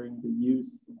requiring the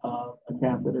use of a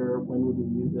catheter, when would we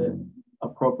use it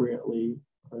appropriately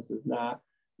versus not.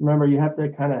 Remember, you have to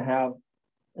kind of have,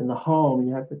 in the home,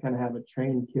 you have to kind of have a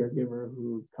trained caregiver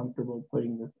who's comfortable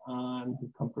putting this on,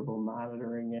 who's comfortable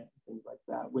monitoring it, things like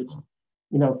that, which,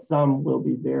 some will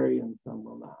be very and some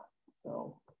will not.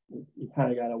 So you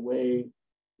kind of got to weigh,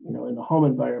 in the home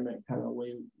environment, kind of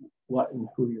weigh what and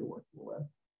who you're working with,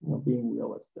 being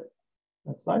realistic.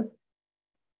 Next slide.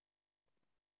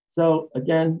 So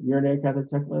again, urinary catheter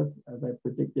checklist, as I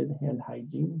predicted, hand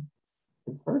hygiene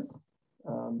is first.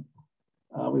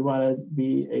 We want to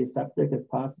be aseptic as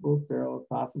possible, sterile as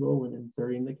possible when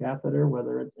inserting the catheter,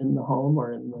 whether it's in the home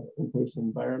or in the inpatient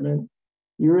environment.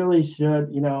 You really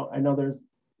should, I know there's,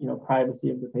 privacy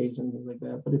of the patient, things like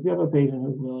that, but if you have a patient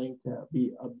who's willing to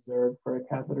be observed for a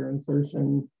catheter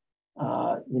insertion,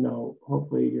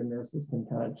 hopefully your nurses can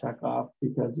kind of check off,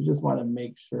 because you just want to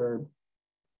make sure,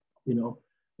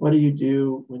 what do you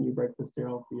do when you break the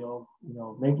sterile field,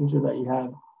 making sure that you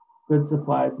have good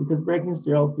supplies, because breaking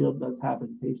sterile field does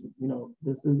happen. Patients,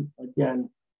 this is, again,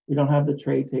 we don't have the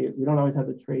tray table. We don't always have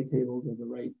the tray tables or the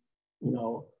right,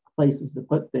 places to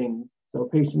put things. So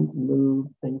patients move,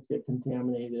 things get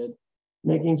contaminated.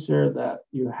 Making sure that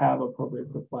you have appropriate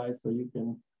supplies so you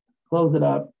can close it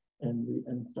up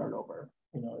and start over.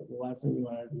 The last thing you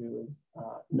want to do is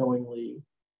knowingly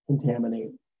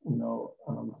contaminate,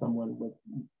 someone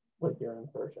with your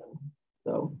insertion.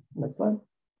 So next slide.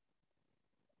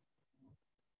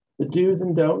 The do's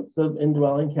and don'ts of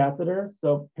indwelling catheters.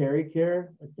 So pericare,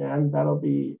 again, that'll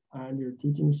be on your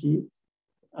teaching sheets.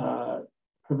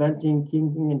 Preventing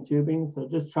kinking and tubing, so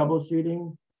just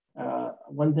troubleshooting.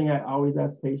 One thing I always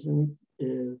ask patients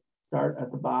is start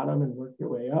at the bottom and work your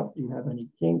way up. Do you have any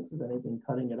kinks? Is anything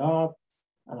cutting it off?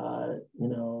 Are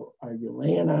you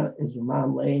laying on, is your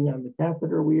mom laying on the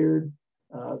catheter weird?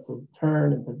 So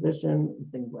turn and position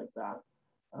and things like that.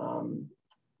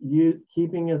 You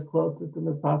keeping as close to them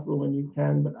as possible when you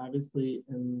can, but obviously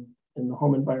in the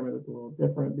home environment it's a little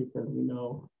different, because we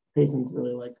know patients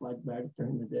really like leg bags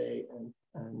during the day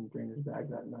and drainage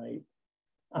bags at night.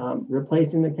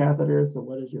 Replacing the catheter, so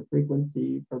what is your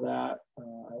frequency for that?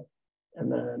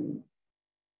 And then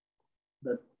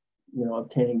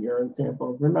obtaining urine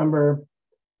samples. Remember,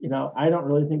 I don't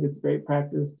really think it's great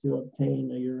practice to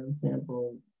obtain a urine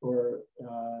sample or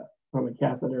from a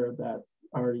catheter that's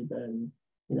already been,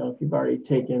 if you've already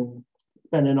taken, it's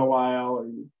been in a while, or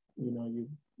you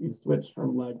switched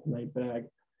from leg to night bag,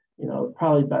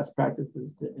 probably best practice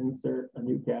is to insert a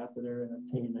new catheter and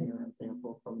obtain a urine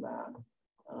sample from that.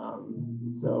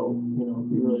 So,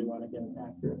 if you really want to get an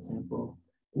accurate sample,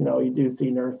 you do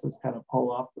see nurses kind of pull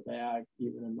off the bag,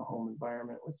 even in the home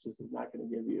environment, which just is not going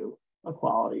to give you a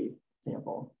quality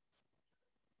sample.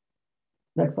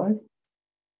 Next slide.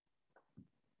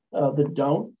 The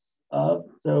don'ts.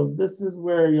 So this is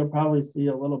where you'll probably see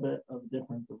a little bit of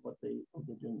difference of what they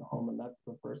do in the home, and that's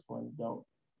the first one.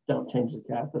 Don't change the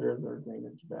catheters or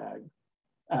drainage bag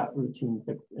at routine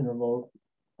fixed intervals.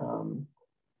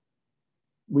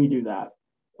 We do that.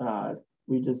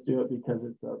 We just do it because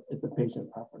it's a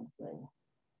patient preference thing.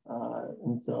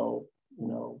 And so,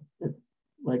 it's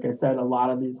like I said, a lot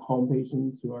of these home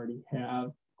patients who already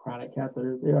have chronic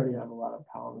catheters, they already have a lot of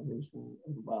colonization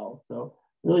as well. So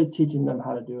really teaching them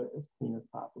how to do it as clean as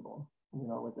possible,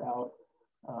 without,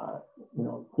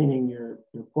 cleaning your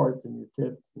ports and your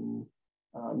tips, and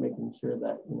making sure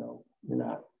that,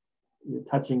 you're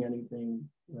touching anything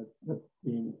that's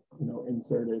being,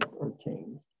 inserted or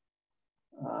changed.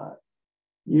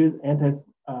 Use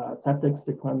antiseptics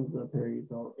to cleanse the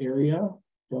periurethral area.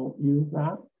 Don't use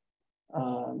that.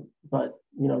 But,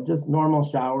 just normal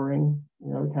showering,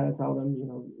 we kind of tell them,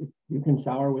 if you can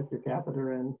shower with your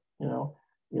catheter in,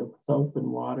 soap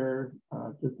and water,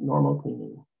 just normal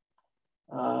cleaning.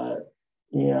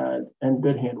 And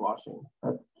good hand washing,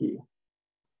 that's key.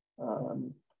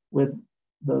 With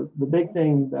the big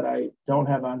thing that I don't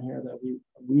have on here that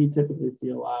we typically see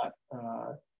a lot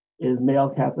is male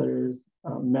catheters.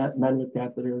 Men with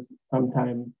catheters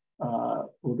sometimes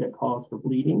will get calls for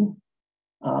bleeding.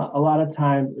 A lot of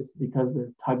times it's because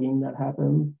there's tugging that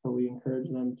happens. So we encourage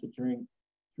them to drink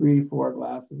 3-4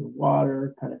 glasses of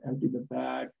water, kind of empty the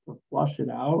bag to flush it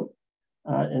out.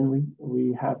 And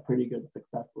we have pretty good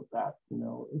success with that.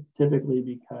 It's typically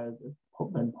because it's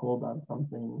been pulled on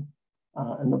something,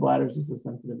 and the bladder is just a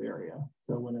sensitive area.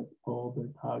 So when it's pulled or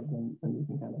tugged, then you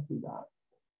can kind of see that,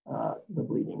 the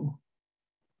bleeding.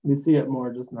 We see it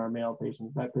more just in our male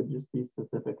patients. That could just be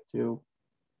specific to,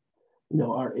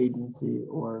 our agency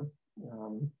or,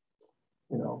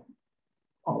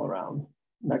 all around.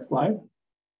 Next slide.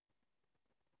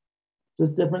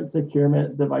 Just different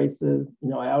securement devices.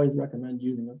 I always recommend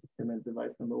using a securement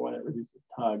device. Number one, it reduces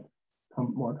tug,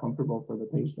 more comfortable for the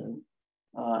patient.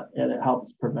 And it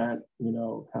helps prevent,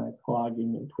 kind of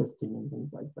clogging and twisting and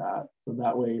things like that. So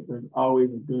that way there's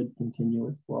always a good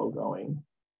continuous flow going.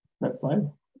 Next slide.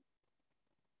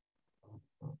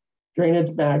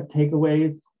 Drainage bag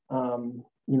takeaways,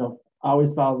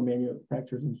 always follow the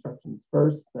manufacturer's instructions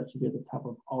first. That should be at the top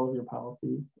of all of your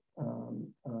policies.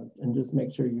 And just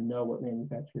make sure you know what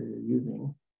manufacturer you're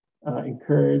using.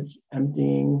 Encourage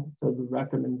emptying. So the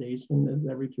recommendation is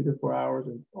every 2 to 4 hours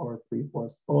or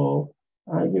 3/4 full.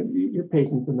 Your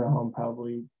patients in their home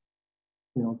probably,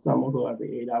 some will go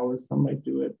every 8 hours. Some might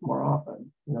do it more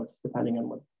often, just depending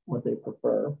on what they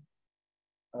prefer.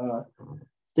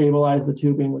 Stabilize the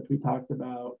tubing, which we talked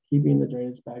about, keeping the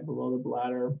drainage bag below the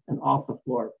bladder and off the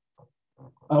floor.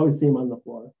 I always see them on the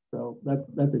floor. So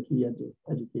that's a key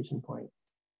education point.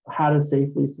 How to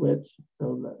safely switch.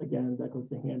 So again, that goes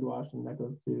to hand washing, that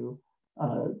goes to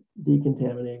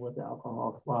decontaminating with the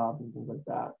alcohol swab and things like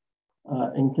that.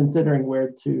 And considering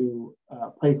where to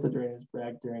place the drainage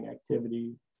bag during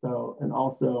activity. So, and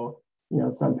also,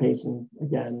 some patients,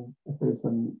 again, if there's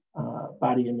some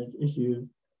body image issues,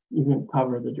 you can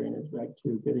cover the drainage bag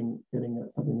too, getting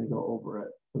something to go over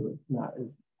it, so it's not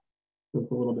as, so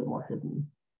it's a little bit more hidden.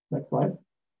 Next slide.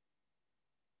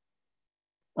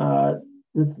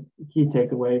 Just key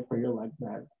takeaway for your leg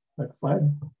bags. Next slide.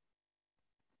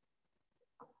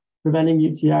 Preventing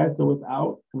UTI. So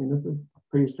without, this is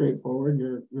pretty straightforward.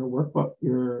 Your workbook,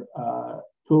 your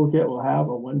toolkit will have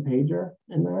a 1-pager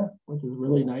in there, which is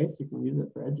really nice. You can use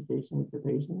it for education with your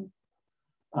patients.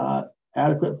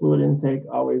 Adequate fluid intake,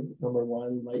 always number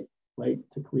one, light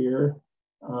to clear.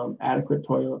 Adequate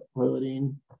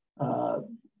toileting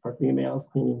for females,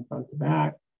 cleaning front to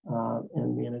back,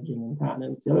 and managing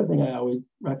incontinence. The other thing I always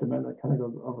recommend that kind of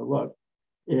goes overlooked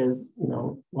is,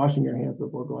 washing your hands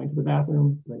before going to the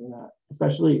bathroom, so that you're not,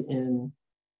 especially in,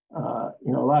 a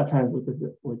lot of times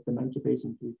with dementia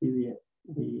patients, we see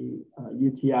the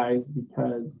UTIs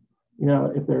because,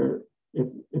 if they're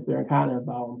incontinent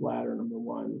bowel and bladder, number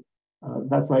one,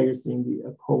 That's why you're seeing the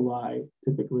E. coli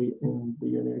typically in the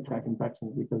urinary tract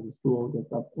infections, because the stool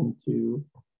gets up into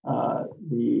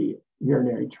the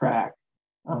urinary tract,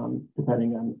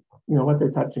 depending on what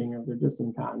they're touching, or they're just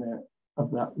incontinent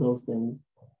of those things.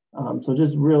 So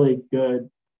just really good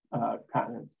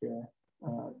continence care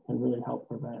can really help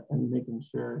prevent, and making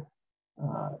sure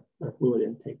their fluid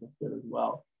intake is good as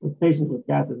well. With patients with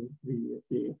catheters, it's easy to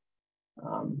see.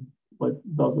 But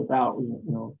those without,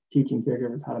 teaching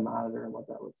caregivers how to monitor and what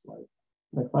that looks like.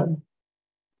 Next slide.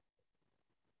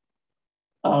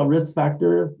 Risk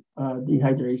factors,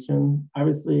 dehydration.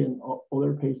 Obviously, in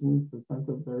older patients, the sense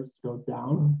of thirst goes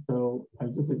down. So I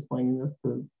was just explaining this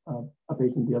to a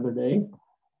patient the other day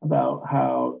about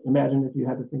how, imagine if you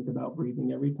had to think about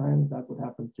breathing every time. That's what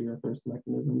happens to your thirst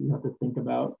mechanism. You have to think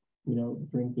about,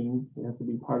 drinking. It has to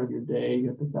be part of your day. You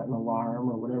have to set an alarm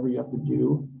or whatever you have to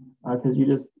do, because you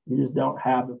just don't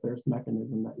have the thirst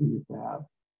mechanism that you used to have.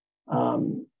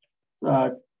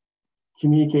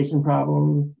 Communication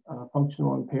problems,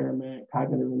 functional impairment,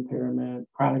 cognitive impairment,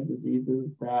 chronic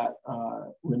diseases that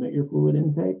limit your fluid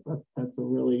intake. That's a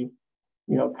really,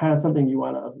 kind of something you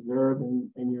want to observe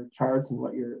in your charts and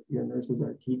what your nurses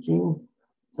are teaching.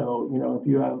 So, if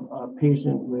you have a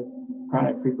patient with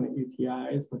chronic frequent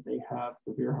UTIs, but they have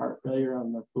severe heart failure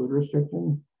on the fluid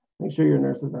restriction, make sure your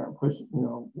nurses aren't pushing,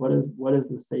 what is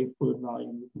the safe fluid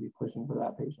volume you can be pushing for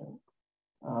that patient.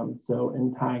 So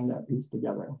in tying that piece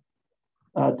together.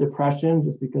 Depression,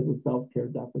 just because of self-care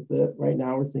deficit. Right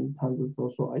now, we're seeing tons of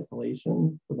social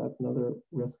isolation, so that's another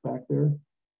risk factor.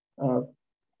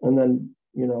 And then,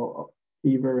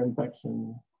 fever,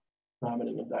 infection,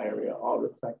 vomiting, and diarrhea, all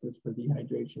risk factors for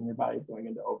dehydration. Your body's going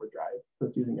into overdrive, so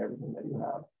it's using everything that you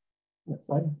have. Next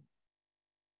slide.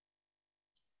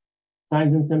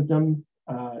 Signs and symptoms.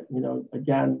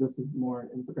 Again, this is more an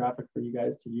infographic for you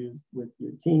guys to use with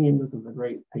your team. This is a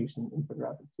great patient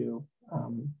infographic too.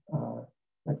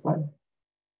 Next slide.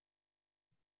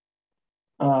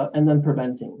 And then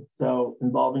preventing. So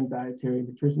involving dietary and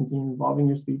nutrition team, involving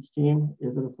your speech team.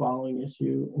 Is it a swallowing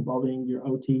issue? Involving your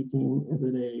OT team. Is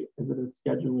it a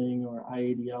scheduling or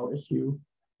IADL issue?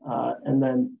 And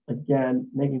then again,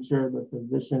 making sure the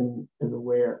physician is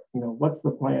aware, what's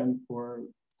the plan for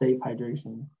safe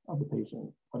hydration of the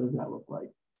patient? What does that look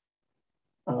like?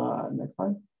 Next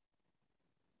slide.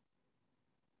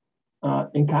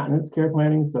 Incontinence care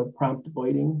planning, so prompt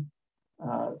voiding.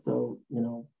 So,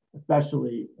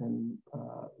 especially in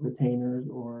retainers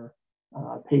or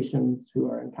patients who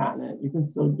are incontinent, you can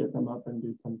still get them up and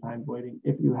do some time voiding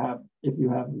if you have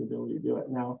the ability to do it.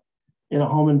 Now, in a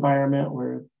home environment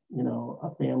where it's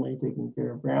a family taking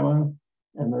care of grandma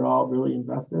and they're all really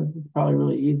invested, it's probably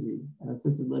really easy. An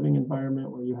assisted living environment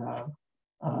where you have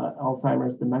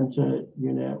Alzheimer's dementia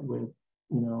unit with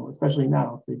especially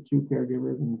now, say 2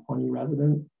 caregivers and 20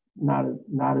 residents, not as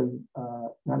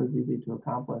easy to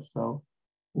accomplish. So,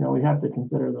 we have to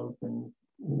consider those things.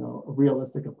 A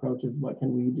realistic approach is what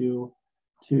can we do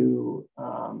to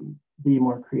be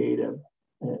more creative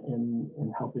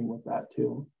in helping with that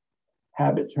too.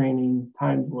 Habit training,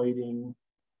 time voiding.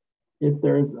 If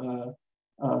there's a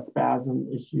spasm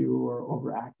issue or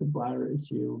overactive bladder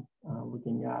issue,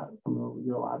 looking at some of the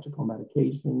urological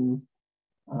medications,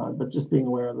 but just being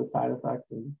aware of the side effects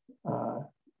is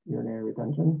urinary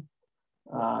retention.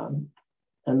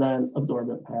 And then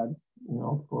absorbent pads,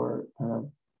 for kind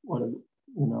of what is,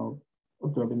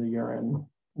 absorbing the urine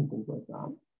and things like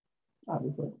that,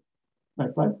 obviously.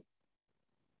 Next slide.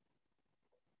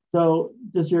 So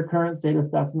just your current state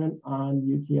assessment on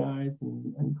UTIs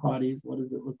and CAUTIs, what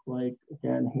does it look like?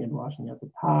 Again, hand washing at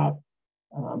the top.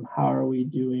 How are we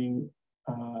doing,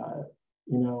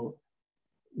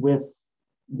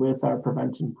 with our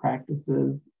prevention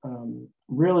practices?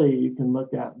 Really, you can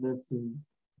look at this as,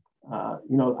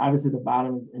 obviously the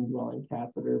bottom is indwelling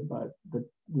catheter, but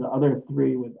the other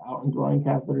 3 without indwelling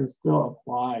catheters still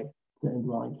apply to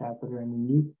indwelling catheter. I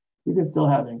mean, you can still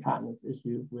have incontinence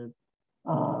issues with,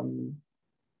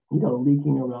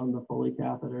 leaking around the Foley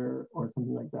catheter or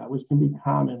something like that, which can be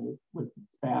common with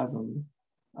spasms,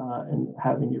 and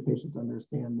having your patients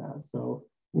understand that. So,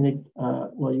 you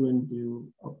wouldn't do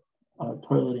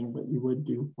toileting, but you would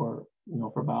do for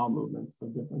bowel movements, so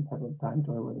different type of time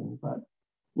toileting. But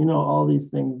all these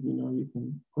things you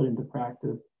can put into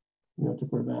practice to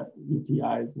prevent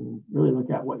UTIs, and really look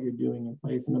at what you're doing in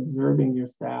place and observing your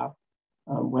staff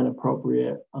when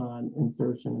appropriate on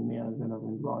insertion and management of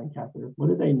indwelling catheters. What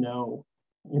do they know?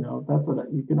 That's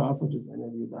what you can also just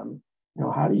interview them.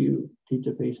 How do you teach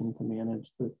a patient to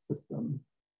manage this system?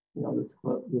 This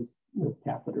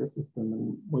catheter system,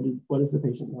 and what does the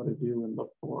patient know to do and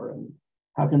look for, and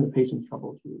how can the patient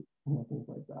troubleshoot? Things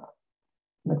like that.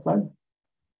 Next slide.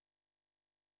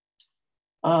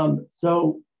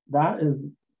 So that is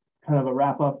kind of a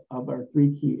wrap up of our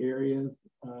 3 key areas.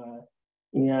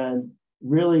 And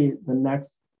really the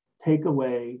next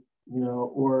takeaway,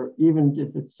 or even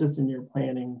if it's just in your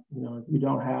planning, if you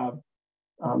don't have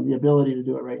the ability to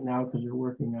do it right now because you're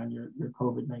working on your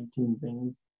COVID-19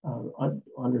 things,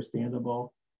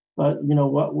 understandable. But,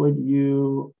 what would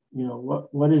you,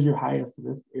 what is your highest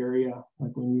risk area,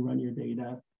 like when you run your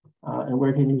data, and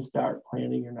where can you start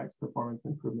planning your next performance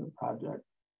improvement project?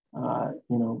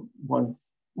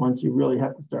 Once you really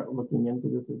have to start looking into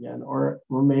this again, or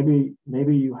maybe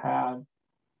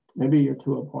you're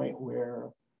to a point where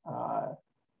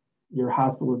your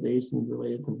hospitalizations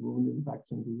related to wound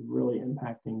infections is really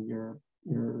impacting your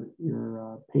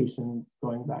patients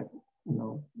going back,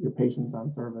 your patients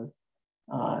on service,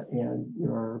 and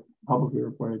your publicly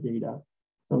reported data.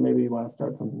 So maybe you want to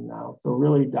start something now. So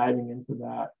really diving into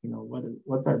that,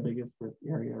 what's our biggest risk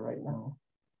area right now?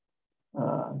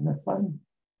 Next slide.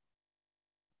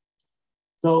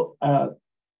 So,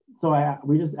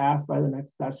 we just asked by the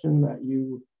next session that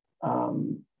you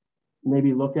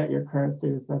maybe look at your current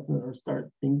state assessment or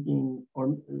start thinking,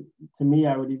 or to me,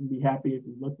 I would even be happy if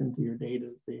you looked into your data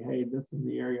and say, hey, this is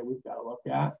the area we've got to look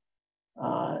at.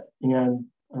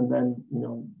 And then,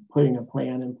 putting a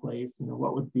plan in place,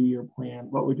 what would be your plan?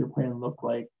 What would your plan look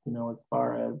like, as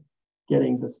far as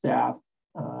getting the staff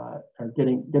or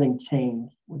getting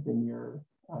change within your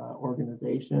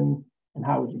organization, and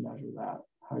how would you measure that?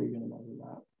 How are you going to measure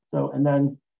that? So, and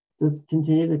then just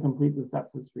continue to complete the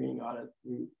sepsis screening audits.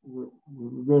 We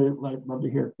really love to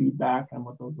hear feedback on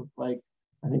what those look like.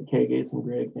 I think Kay gave some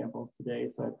great examples today,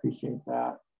 so I appreciate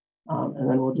that. And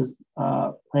then we'll just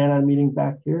plan on meeting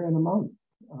back here in a month.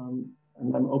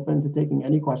 And I'm open to taking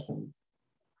any questions.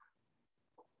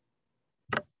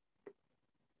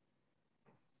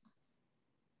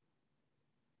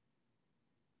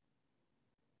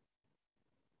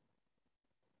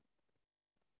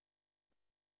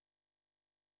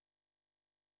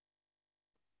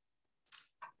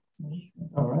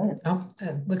 All right. Oh,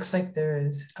 that looks like there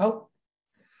is. Oh,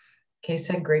 Kay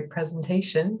said great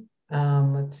presentation.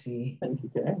 Let's see. Thank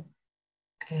you, Kay.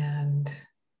 And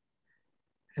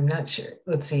I'm not sure.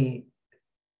 Let's see.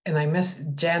 And I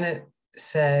missed, Janet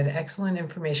said, excellent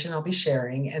information I'll be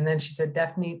sharing. And then she said,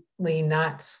 definitely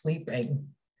not sleeping.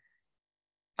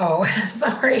 Oh,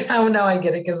 sorry. Oh, no, I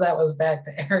get it, because that was back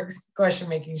to Eric's question,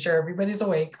 making sure everybody's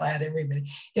awake, glad everybody.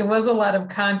 It was a lot of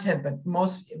content, but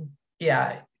most,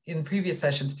 yeah, in previous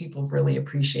sessions, people really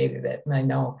appreciated it.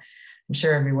 And I'm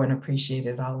sure everyone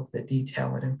appreciated all of the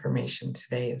detail and information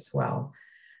today as well.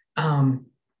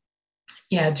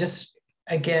 Yeah, just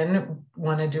again,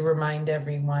 wanted to remind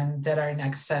everyone that our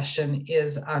next session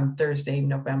is on Thursday,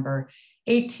 November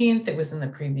 18th. It was in the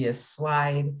previous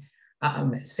slide.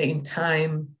 Same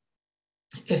time.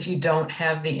 If you don't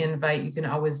have the invite, you can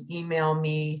always email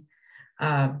me,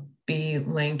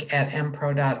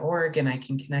 blink@mpro.org, and I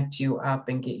can connect you up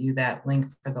and get you that link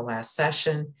for the last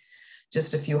session.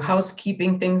 Just a few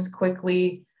housekeeping things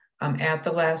quickly. At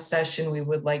the last session, we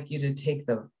would like you to take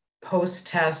the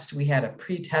post-test. We had a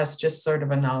pre-test, just sort of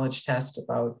a knowledge test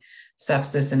about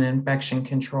sepsis and infection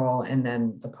control. And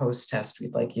then the post-test,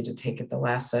 we'd like you to take at the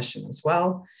last session as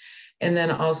well. And then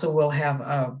also we'll have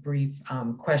a brief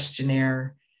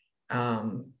questionnaire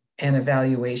and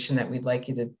evaluation that we'd like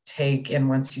you to take. And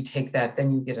once you take that,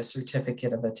 then you get a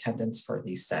certificate of attendance for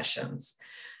these sessions.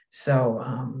 So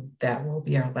that will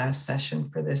be our last session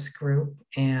for this group.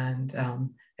 And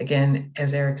again,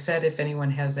 as Eric said, if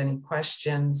anyone has any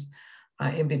questions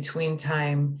in between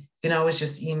time, you can always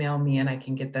just email me and I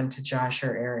can get them to Josh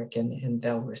or Eric, and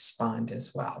they'll respond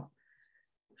as well.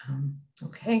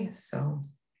 Okay, so I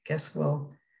guess we're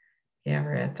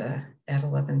at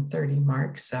 11:30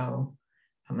 mark. So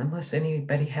unless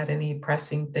anybody had any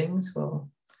pressing things, we'll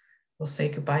say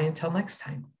goodbye until next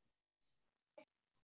time.